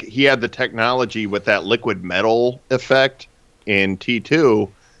 Was like he had the technology with that liquid metal effect in T2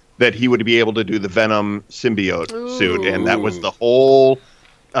 that he would be able to do the Venom symbiote suit, and that was the whole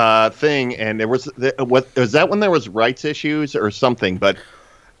thing. And there was was that when there was rights issues or something? But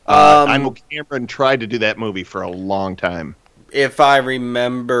I know Cameron tried to do that movie for a long time. If I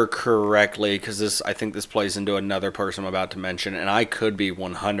remember correctly, because I think this plays into another person I'm about to mention, and I could be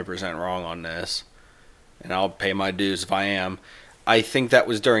 100% wrong on this, and I'll pay my dues if I am. I think that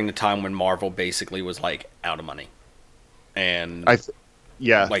was during the time when Marvel basically was like out of money, and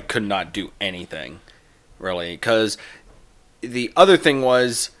like could not do anything really. Because the other thing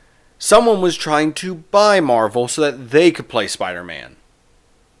was someone was trying to buy Marvel so that they could play Spider-Man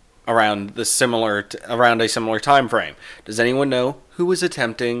around a similar time frame. Does anyone know who was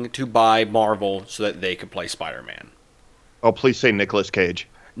attempting to buy Marvel so that they could play Spider-Man? Oh, please say Nicolas Cage.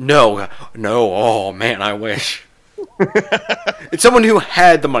 No. Oh man, I wish. It's someone who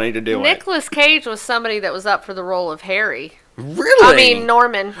had the money to do it. Nicolas Cage was somebody that was up for the role of Harry. Really? I mean,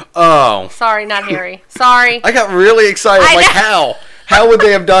 Norman. Oh. Sorry, not Harry. Sorry. I got really excited. I Like, know. how? How would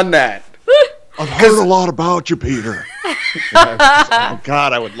they have done that? I've heard a lot about you, Peter. Oh,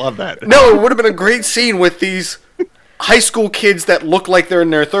 God, I would love that. No, it would have been a great scene with these high school kids that look like they're in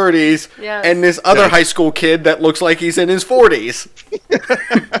their 30s, Yes. and this other high school kid that looks like he's in his 40s.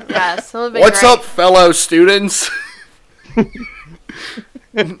 Yes. What's great. up, fellow students?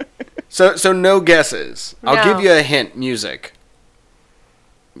 So no guesses. I'll No. give you a hint. Music.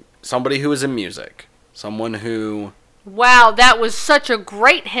 Somebody who is in music. Someone who... Wow, that was such a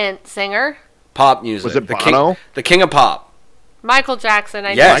great hint, singer. Pop music. Was it the Bono? The king of pop. Michael Jackson,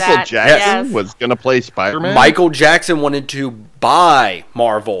 I Yes. knew Michael that. Jackson Yes. was going to play Spider-Man? Michael Jackson wanted to buy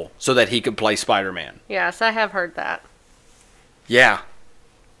Marvel so that he could play Spider-Man. Yes, I have heard that. Yeah.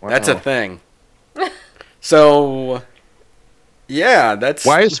 Wow. That's a thing. So... Yeah, that's...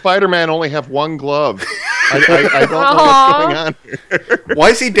 Why does Spider-Man only have one glove? I don't know what's going on here. Why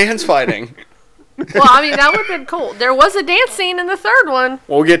is he dance fighting? Well, I mean, that would have been cool. There was a dance scene in the third one.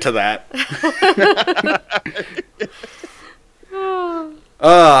 We'll get to that.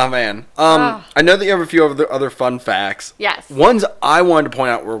 Oh, man. I know that you have a few other fun facts. Yes. Ones I wanted to point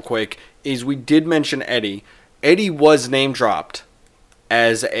out real quick is we did mention Eddie. Eddie was name dropped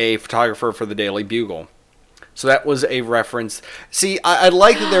as a photographer for the Daily Bugle. So that was a reference. See, I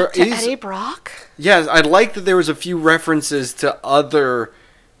like that there To is... Eddie Brock? Yes, I like that there was a few references to other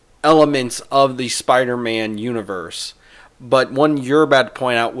elements of the Spider-Man universe. But one you're about to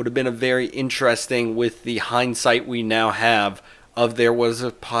point out would have been a very interesting with the hindsight we now have of there was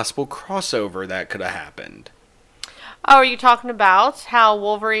a possible crossover that could have happened. Oh, are you talking about how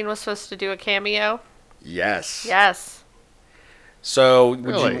Wolverine was supposed to do a cameo? Yes. Yes. So,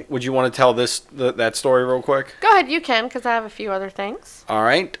 Really? would you want to tell that story real quick? Go ahead, you can, because I have a few other things. All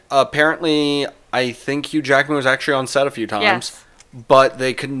right. Apparently, I think Hugh Jackman was actually on set a few times, Yes. but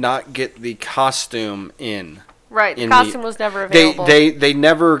they could not get the costume in. Right, the in costume was never available. They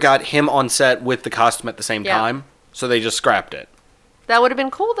never got him on set with the costume at the same Yeah. time, so they just scrapped it. That would have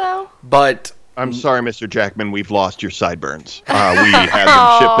been cool, though. But I'm sorry, Mr. Jackman. We've lost your sideburns. We had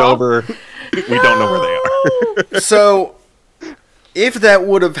them shipped over. We don't know where they are. so, if that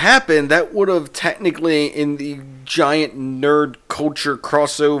would have happened, that would have technically, in the giant nerd culture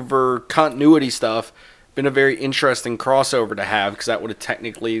crossover continuity stuff, been a very interesting crossover to have, because that would have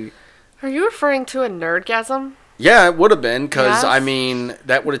technically... Are you referring to a nerdgasm? Yeah, it would have been, because, Yes. I mean,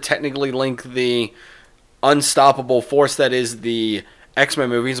 that would have technically linked the unstoppable force that is the X-Men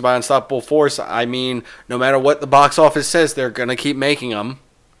movies. By unstoppable force, I mean, no matter what the box office says, they're going to keep making them.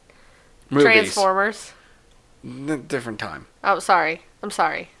 Movies. Transformers. Different time. Oh, sorry. I'm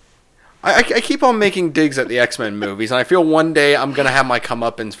sorry. I keep on making digs at the X-Men movies, and I feel one day I'm going to have my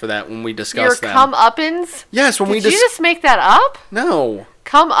comeuppance for that when we discuss them. Your comeuppance? Yes, when Did you just make that up? No.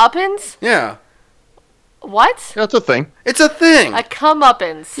 Comeuppance? Yeah. What? That's a thing. It's a thing. A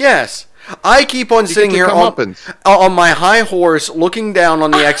comeuppance. Yes. I keep on sitting here on my high horse looking down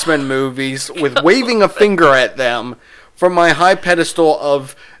on the X-Men movies with waving a finger at them from my high pedestal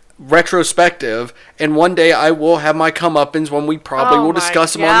of retrospective, and one day I will have my comeuppance when we probably will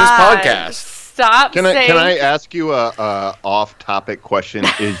discuss them on this podcast. Stop. Can I ask you a off-topic question?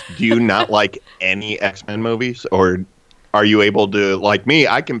 Do you not like any X-Men movies, or are you able to, like me?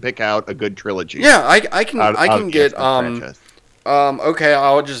 I can pick out a good trilogy. Yeah, I can get okay,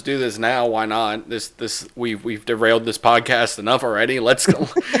 I'll just do this now. Why not? We've derailed this podcast enough already. Let's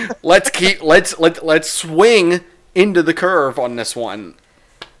swing into the curve on this one.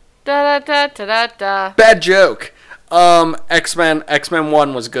 Da da da da da. Bad joke. X-Men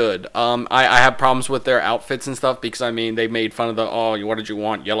 1 was good. I have problems with their outfits and stuff because, I mean, they made fun of what did you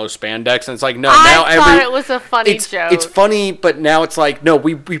want, yellow spandex? And it's like, no, I thought it was a funny joke. It's funny, but now it's like, no,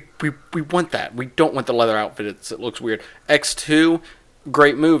 we want that. We don't want the leather outfit. It looks weird. X2,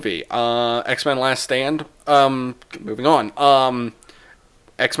 great movie. X-Men Last Stand, moving on.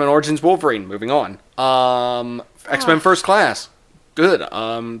 X-Men Origins Wolverine, moving on. X-Men First Class, good.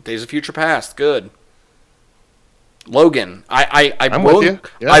 Days of Future Past, good. Logan. I'm with you.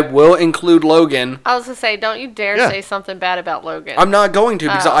 Yeah. I will include Logan. I was going to say, don't you dare say something bad about Logan. I'm not going to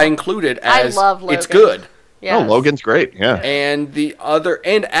because I include it as I love Logan. It's good. Yes. Oh, Logan's great. Yeah. And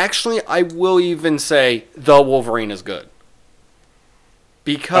actually I will even say the Wolverine is good.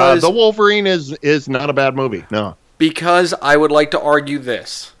 Because the Wolverine is not a bad movie. No. Because I would like to argue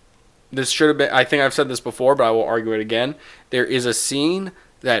this. This should have been, I think I've said this before, but I will argue it again. There is a scene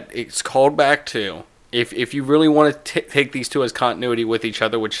that it's called back to. If you really want to take these two as continuity with each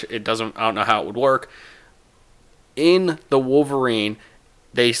other, which it doesn't, I don't know how it would work. In the Wolverine,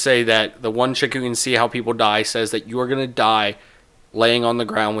 they say that the one chick who can see how people die says that you are going to die laying on the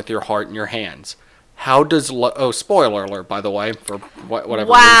ground with your heart in your hands. How does spoiler alert, by the way, for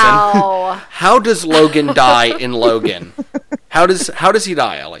whatever reason. How does Logan die in Logan? How does he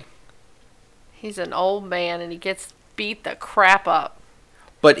die, Ellie? He's an old man and he gets beat the crap up.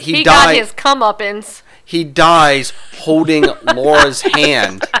 But he got his comeuppance. He dies holding Laura's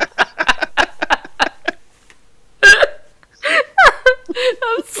hand. I'm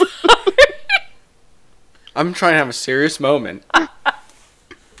sorry. I'm trying to have a serious moment.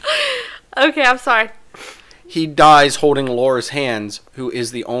 Okay, I'm sorry. He dies holding Laura's hands, who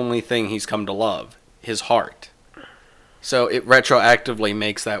is the only thing he's come to love, his heart. So it retroactively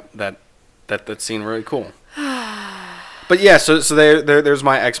makes that scene really cool. But yeah, so there's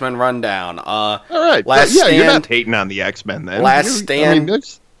my X-Men rundown. All right, Last Stand. You're not hating on the X-Men then. Last Stand.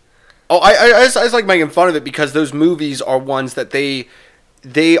 I just like making fun of it because those movies are ones that they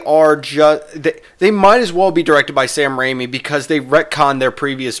are just they might as well be directed by Sam Raimi because they retcon their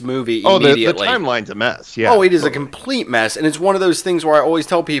previous movie immediately. The timeline's a mess. Yeah. Oh, it is a complete mess, and it's one of those things where I always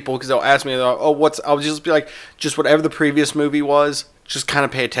tell people because they'll ask me, I'll just be like, just whatever the previous movie was, just kind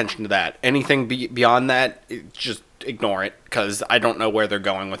of pay attention to that. Anything beyond that, just ignore it because I don't know where they're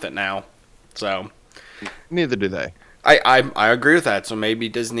going with it now. So neither do they. I agree with that. So maybe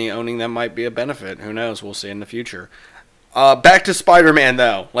Disney owning them might be a benefit. Who knows? We'll see in the future. Back to Spider-Man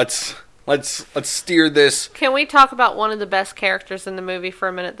though. Let's steer this. Can we talk about one of the best characters in the movie for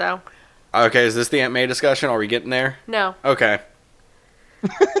a minute though? Okay, is this the Aunt May discussion? Are we getting there? No. Okay.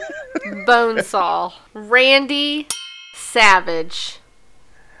 Bonesaw. Randy Savage.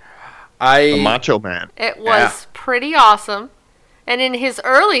 The Macho Man. It was pretty awesome. And in his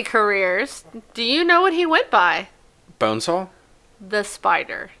early careers, do you know what he went by? Bonesaw? The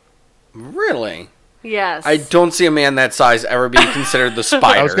Spider. Really? Yes. I don't see a man that size ever being considered the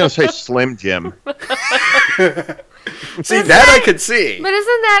Spider. I was going to say Slim Jim. See, that I could see. But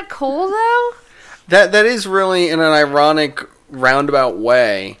isn't that cool, though? That is really, in an ironic, roundabout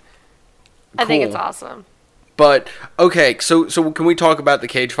way, cool. I think it's awesome. But, okay, so can we talk about the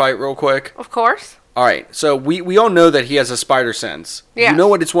cage fight real quick? Of course. All right, so we all know that he has a spider sense. Yeah. You know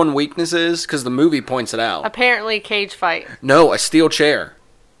what its one weakness is? Because the movie points it out. Apparently cage fight. No, a steel chair.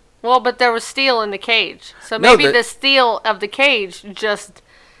 Well, but there was steel in the cage. So maybe the steel of the cage just,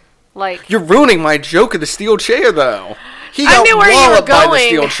 like... You're ruining my joke of the steel chair, though. He got I knew where you were going. By the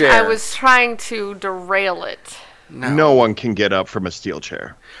steel chair. I was trying to derail it. No one can get up from a steel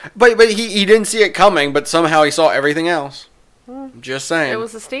chair. But he didn't see it coming, but somehow he saw everything else. Just saying. It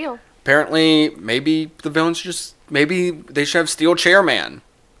was a steel. Apparently, maybe the villains maybe they should have Steel Chair Man.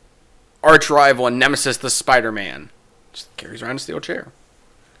 Arch rival and nemesis, the Spider-Man. Just carries around a steel chair.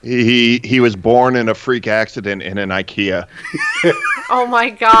 He was born in a freak accident in an IKEA. Oh my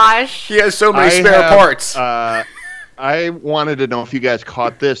gosh. He has so many spare parts. I wanted to know if you guys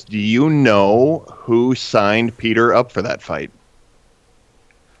caught this. Do you know who signed Peter up for that fight?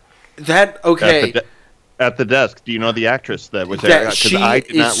 Okay. At the desk. Do you know the actress that was there? Because I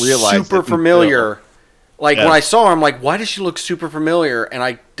did not realize super familiar. Like, when I saw her, I'm like, why does she look super familiar? And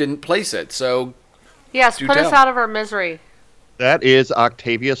I didn't place it, so... Yes, put us out of our misery. That is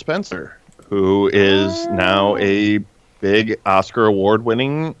Octavia Spencer, who is now a big Oscar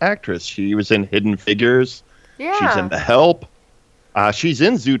award-winning actress. She was in Hidden Figures. Yeah. She's in The Help. She's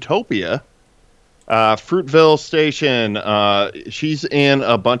in Zootopia. Fruitville Station. She's in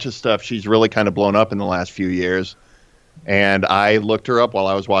a bunch of stuff. She's really kind of blown up in the last few years. And I looked her up while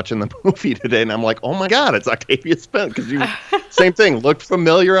I was watching the movie today, and I'm like, oh my God, it's Octavia Spencer. Because same thing, looked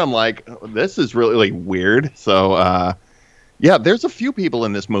familiar. I'm like, this is really weird. So, yeah, there's a few people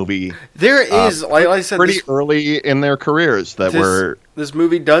in this movie. There is, like I said, pretty early in their careers that were... This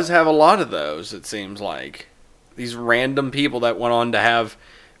movie does have a lot of those, it seems like. These random people that went on to have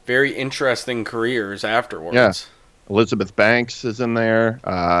very interesting careers afterwards. Yeah. Elizabeth Banks is in there.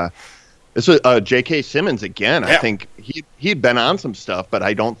 This is J.K. Simmons again. Yeah. I think he'd been on some stuff, but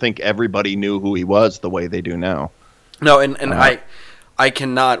I don't think everybody knew who he was the way they do now. No, and I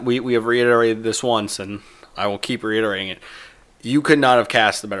cannot. We have reiterated this once, and I will keep reiterating it. You could not have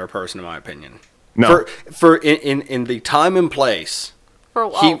cast a better person, in my opinion. No, for in the time and place. For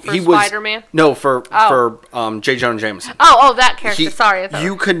Spider-Man? No, for J. Jonah Jameson. Oh, that character. Sorry.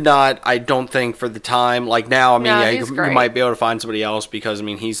 You could not, I don't think, for the time. Like now, I mean, you might be able to find somebody else because, I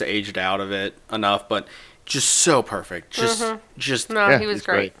mean, he's aged out of it enough, but just so perfect. He was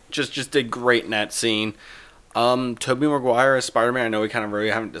great. Just did great in that scene. Tobey Maguire as Spider-Man, I know we kind of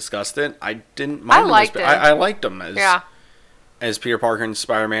really haven't discussed it. I didn't mind him. I liked him as Peter Parker and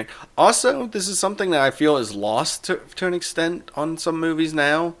Spider-Man. Also, this is something that I feel is lost to an extent on some movies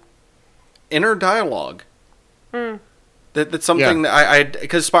now. Inner dialogue. That's something that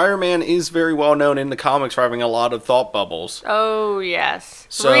because Spider-Man is very well known in the comics for having a lot of thought bubbles. Oh, yes.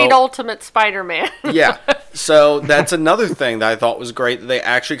 Read Ultimate Spider-Man. Yeah. So that's another thing that I thought was great, that they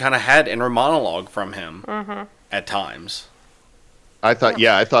actually kind of had inner monologue from him at times. I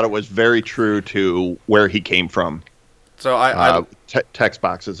thought it was very true to where he came from. So I text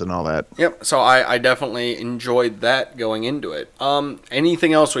boxes and all that. Yep. So I definitely enjoyed that going into it.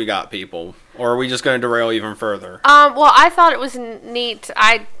 Anything else we got, people, or are we just going to derail even further? Well, I thought it was neat.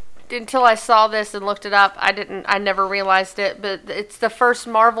 Until I saw this and looked it up, I never realized it, but it's the first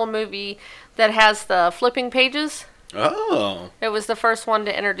Marvel movie that has the flipping pages. Oh. It was the first one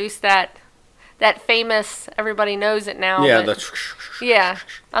to introduce that famous. Everybody knows it now. Yeah. Yeah.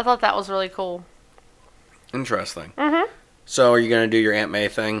 I thought that was really cool. Interesting. So are you going to do your Aunt May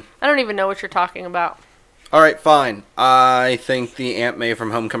thing? I don't even know what you're talking about. All right, fine. I think the Aunt May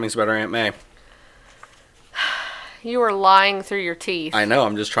from Homecoming's better Aunt May. You were lying through your teeth. I know.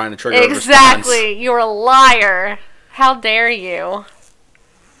 I'm just trying to trigger Exactly. You're a liar. How dare you?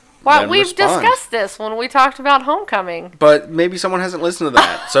 Well, we've discussed this when we talked about Homecoming. But maybe someone hasn't listened to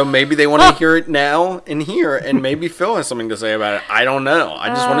that. So maybe they want to hear it now and here, and maybe Phil has something to say about it. I don't know. I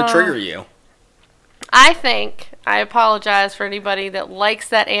just want to trigger you. I apologize for anybody that likes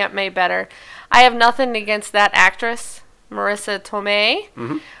that Aunt May better. I have nothing against that actress, Marissa Tomei.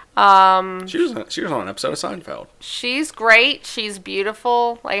 She was on an episode of Seinfeld. She's great. She's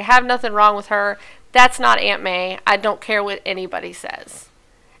beautiful. Like, I have nothing wrong with her. That's not Aunt May. I don't care what anybody says.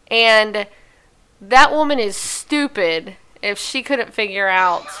 And that woman is stupid if she couldn't figure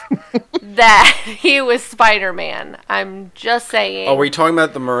out that he was Spider-Man. I'm just saying. Oh, were you talking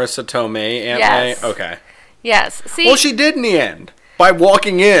about the Marissa Tomei Aunt May? Okay. Yes. See, well, she did in the end by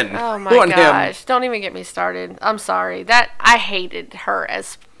walking in. Oh my gosh! Don't even get me started. I'm sorry. I hated her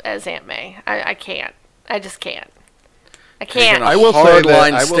as Aunt May. I can't. I just can't. I can't. I will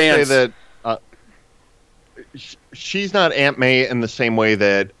say that she's not Aunt May in the same way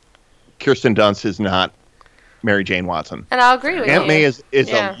that Kirsten Dunst is not Mary Jane Watson. And I'll agree with you. Aunt May is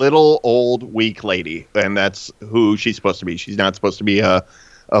a little old, weak lady, and that's who she's supposed to be. She's not supposed to be a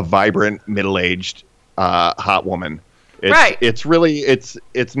vibrant, middle-aged, hot woman. Right. It's really, it's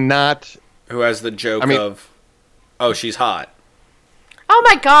not... Who has the joke of, oh, she's hot. Oh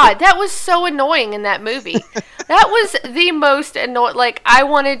my God, that was so annoying in that movie. That was the most annoying. Like, I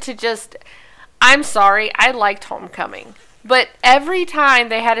wanted to just... I'm sorry, I liked Homecoming. But every time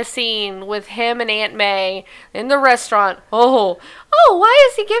they had a scene with him and Aunt May in the restaurant, why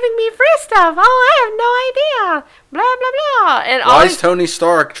is he giving me free stuff? I have no idea. Blah, blah, blah. And why is Tony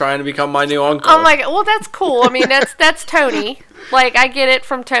Stark trying to become my new uncle? I'm like, well, that's cool. I mean, that's Tony. Like, I get it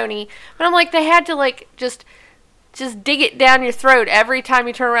from Tony. But I'm like, they had to, like, just dig it down your throat every time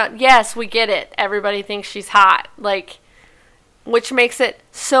you turn around. Yes, we get it. Everybody thinks she's hot. Like, which makes it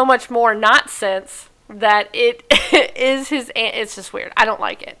so much more not sense that it is his aunt. It's just weird. I don't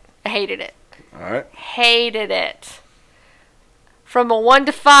like it. I hated it. All right. Hated it. From a 1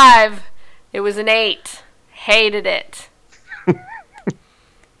 to 5, it was an 8. Hated it.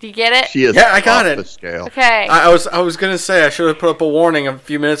 Do you get it? She is I got it. The scale. Okay. I was gonna say I should have put up a warning a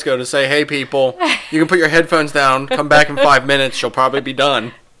few minutes ago to say, hey people, you can put your headphones down. Come back in 5 minutes. She'll probably be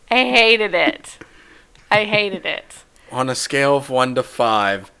done. I hated it. I hated it. On a scale of 1 to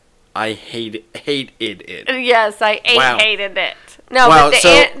 5. I hated it. Yes, I hated it. No, wow, but the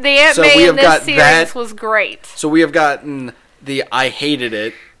Aunt May in this series was great. So we have gotten the I hated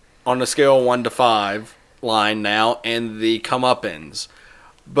it on a scale of 1 to 5 line now, and the comeuppance.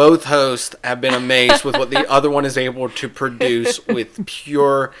 Both hosts have been amazed with what the other one is able to produce with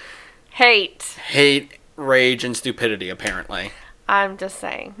pure hate, rage, and stupidity, apparently. I'm just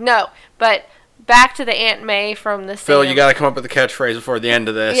saying. No, but back to the Aunt May from the Phil, you got to come up with a catchphrase before the end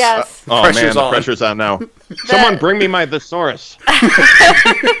of this. Yes. Oh, man, the pressure's on now. Someone bring me my thesaurus.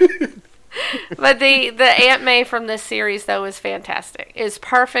 But the Aunt May from this series, though, is fantastic. Is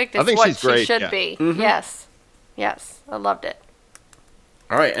perfect. It's what she should be. Mm-hmm. Yes. I loved it.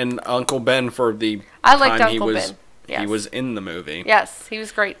 All right, and Uncle Ben for the I liked Uncle Ben. Yes. He was in the movie. Yes, he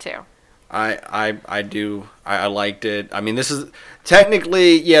was great, too. I liked it. I mean, this is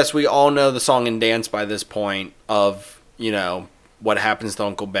technically, yes, we all know the song and dance by this point of, what happens to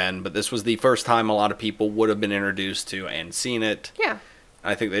Uncle Ben, but this was the first time a lot of people would have been introduced to and seen it. Yeah.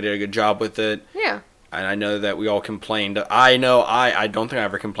 I think they did a good job with it. Yeah. And I know that we all complained. I know I don't think I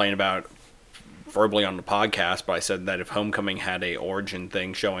ever complained about verbally on the podcast, but I said that if Homecoming had a origin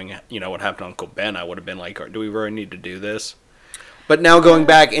thing showing, what happened to Uncle Ben, I would have been like, do we really need to do this? But now going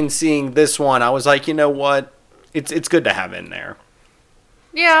back and seeing this one, I was like, you know what? It's good to have in there.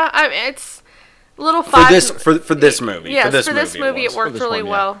 Yeah, it's a little fun. For this movie. Yes, for this movie it worked really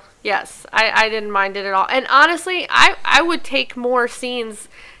well. Yes, I didn't mind it at all. And honestly, I would take more scenes,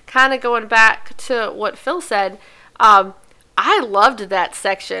 kind of going back to what Phil said. I loved that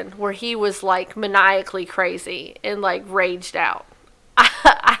section where he was like maniacally crazy and like raged out.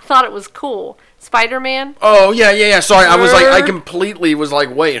 I thought it was cool. Spider-Man? Oh, yeah. Sorry, I completely was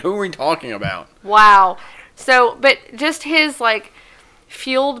like, wait, who are we talking about? Wow. So, but just his like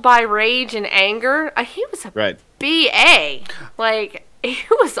fueled by rage and anger, he was a BA. Like, he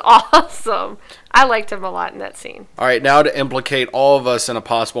was awesome. I liked him a lot in that scene. All right, now to implicate all of us in a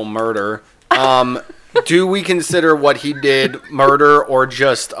possible murder. Do we consider what he did murder or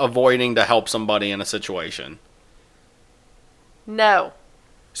just avoiding to help somebody in a situation? No.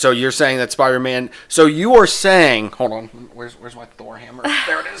 So you're saying that Spider-Man... So you are saying... Hold on. Where's my Thor hammer?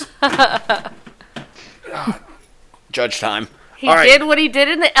 There it is. Judge time. He did what he did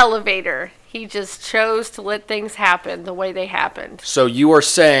in the elevator. He just chose to let things happen the way they happened. So you are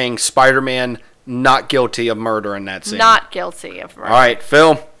saying Spider-Man not guilty of murder in that scene? Not guilty of murder. All right,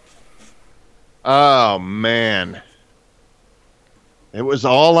 Phil. Oh, man. It was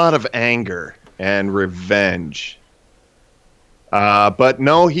all out of anger and revenge. But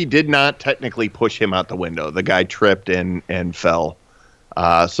no, he did not technically push him out the window. The guy tripped and fell.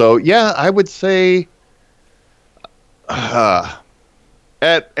 So, yeah, I would say at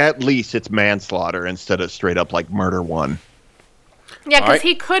least it's manslaughter instead of straight up like murder one. Yeah, because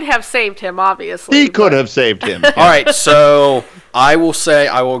he could have saved him, obviously. He could have saved him. All right, so I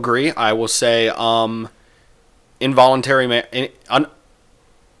will agree. I will say involuntary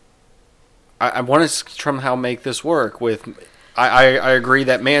I want to somehow make this work with... I agree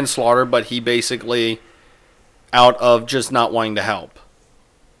that manslaughter, but he basically out of just not wanting to help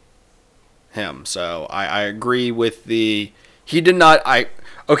him. So I agree with the... He did not...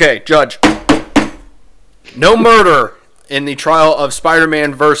 Okay, Judge. No murder in the trial of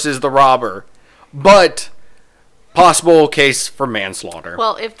Spider-Man versus the robber, but possible case for manslaughter.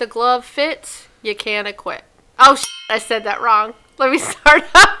 Well, if the glove fits, you can't acquit. Oh, I said that wrong. Let me start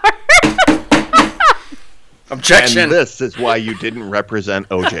over. Objection. And this is why you didn't represent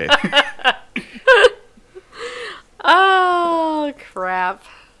OJ. Oh, crap.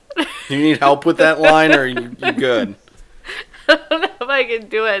 You need help with that line, or you good? I don't know if I can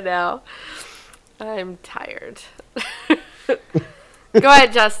do it now. I'm tired. Go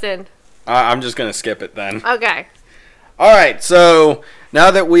ahead, Justin. I'm just going to skip it then. Okay. All right, so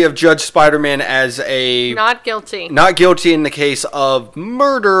now that we have judged Spider-Man as not guilty in the case of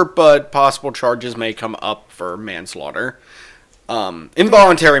murder, but possible charges may come up for manslaughter,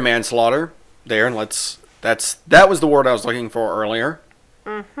 involuntary manslaughter. That was the word I was looking for earlier.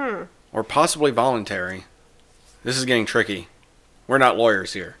 Mm-hmm. Or possibly voluntary. This is getting tricky. We're not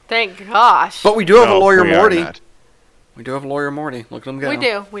lawyers here. Thank gosh. But we do have a lawyer, Morty. We do have a lawyer, Morty. Look at him go. We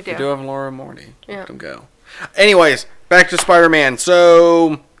do. We do have a lawyer, Morty. Yeah. Look at him go. Anyways, back to Spider-Man.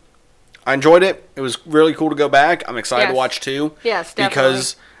 So, I enjoyed it. It was really cool to go back. I'm excited to watch 2. Yes,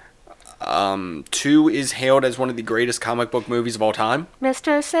 definitely. Because 2 is hailed as one of the greatest comic book movies of all time.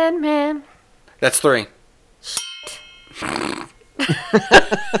 Mr. Sandman. That's 3. Damn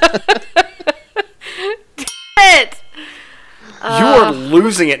it! You are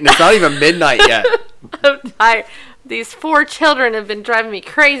losing it, and it's not even midnight yet. I'm tired. These 4 children have been driving me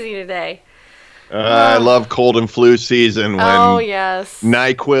crazy today. I love cold and flu season when yes.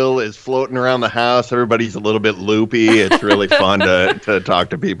 NyQuil is floating around the house. Everybody's a little bit loopy. It's really fun to talk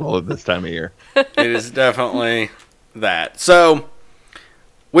to people at this time of year. It is definitely that. So,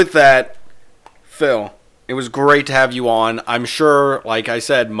 with that, Phil, it was great to have you on. I'm sure, like I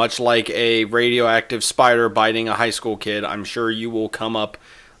said, much like a radioactive spider biting a high school kid, I'm sure you will come up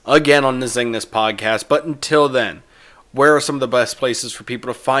again on the Zing This podcast. But until then, where are some of the best places for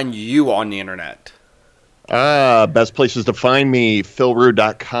people to find you on the internet? Best places to find me,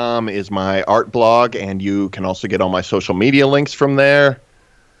 philrude.com is my art blog, and you can also get all my social media links from there.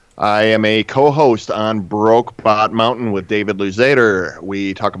 I am a co-host on Brokebot Mountain with David Luzader.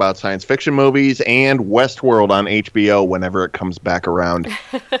 We talk about science fiction movies and Westworld on HBO whenever it comes back around.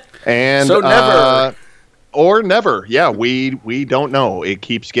 And so never. Or never. Yeah, we don't know. It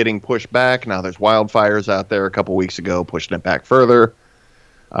keeps getting pushed back. Now there's wildfires out there a couple weeks ago, pushing it back further.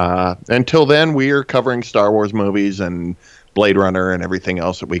 Until then, we are covering Star Wars movies and Blade Runner and everything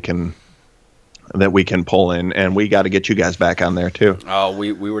else that we can pull in, and we got to get you guys back on there too. Oh,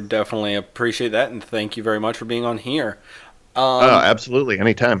 we would definitely appreciate that, and thank you very much for being on here. Absolutely,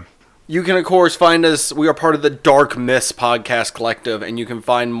 anytime. You can, of course, find us. We are part of the Dark Myths Podcast Collective, and you can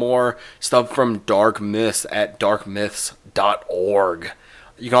find more stuff from Dark Myths at darkmyths.org.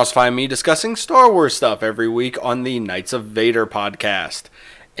 You can also find me discussing Star Wars stuff every week on the Knights of Vader podcast.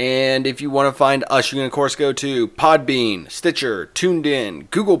 And if you want to find us, you can, of course, go to Podbean, Stitcher, Tuned In,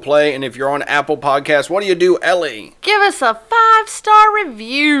 Google Play, and if you're on Apple Podcasts, what do, Ellie? Give us a 5-star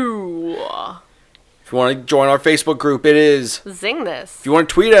review. If you want to join our Facebook group, it is Zing This. If you want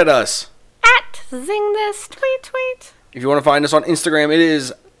to tweet at us, at Zing This, tweet. If you want to find us on Instagram, it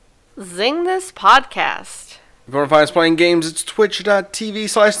is Zing This Podcast. If you want to find us playing games, it's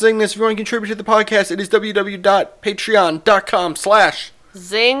twitch.tv/ZingThis. If you want to contribute to the podcast, it is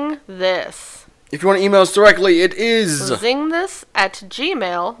www.patreon.com/Zing This. If you want to email us directly, it is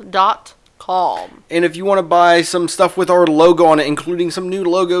zingthis@gmail.com. And if you want to buy some stuff with our logo on it, including some new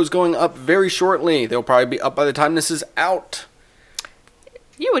logos going up very shortly, they'll probably be up by the time this is out.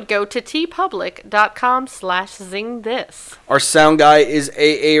 You would go to tpublic.com/zingthis. Our sound guy is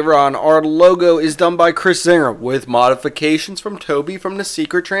Aaron. Our logo is done by Chris Zinger with modifications from Toby from the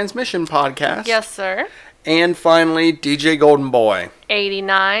Secret Transmission podcast. Yes, sir. And finally, DJ Golden Boy.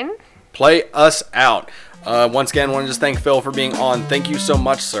 89. Play us out. Once again, I want to just thank Phil for being on. Thank you so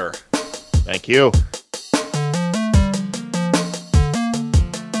much, sir. Thank you.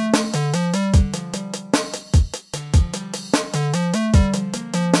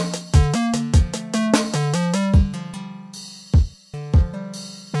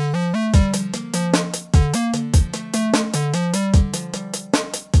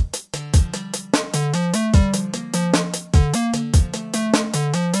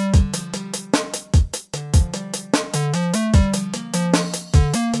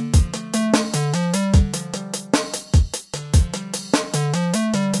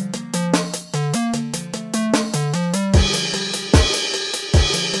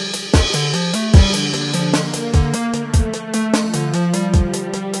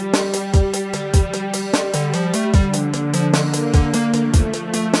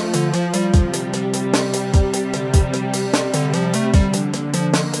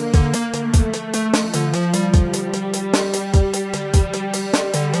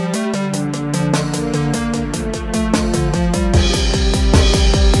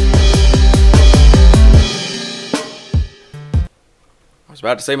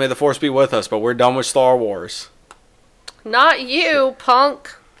 About to say may the force be with us, but we're done with Star Wars. Not you,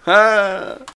 punk.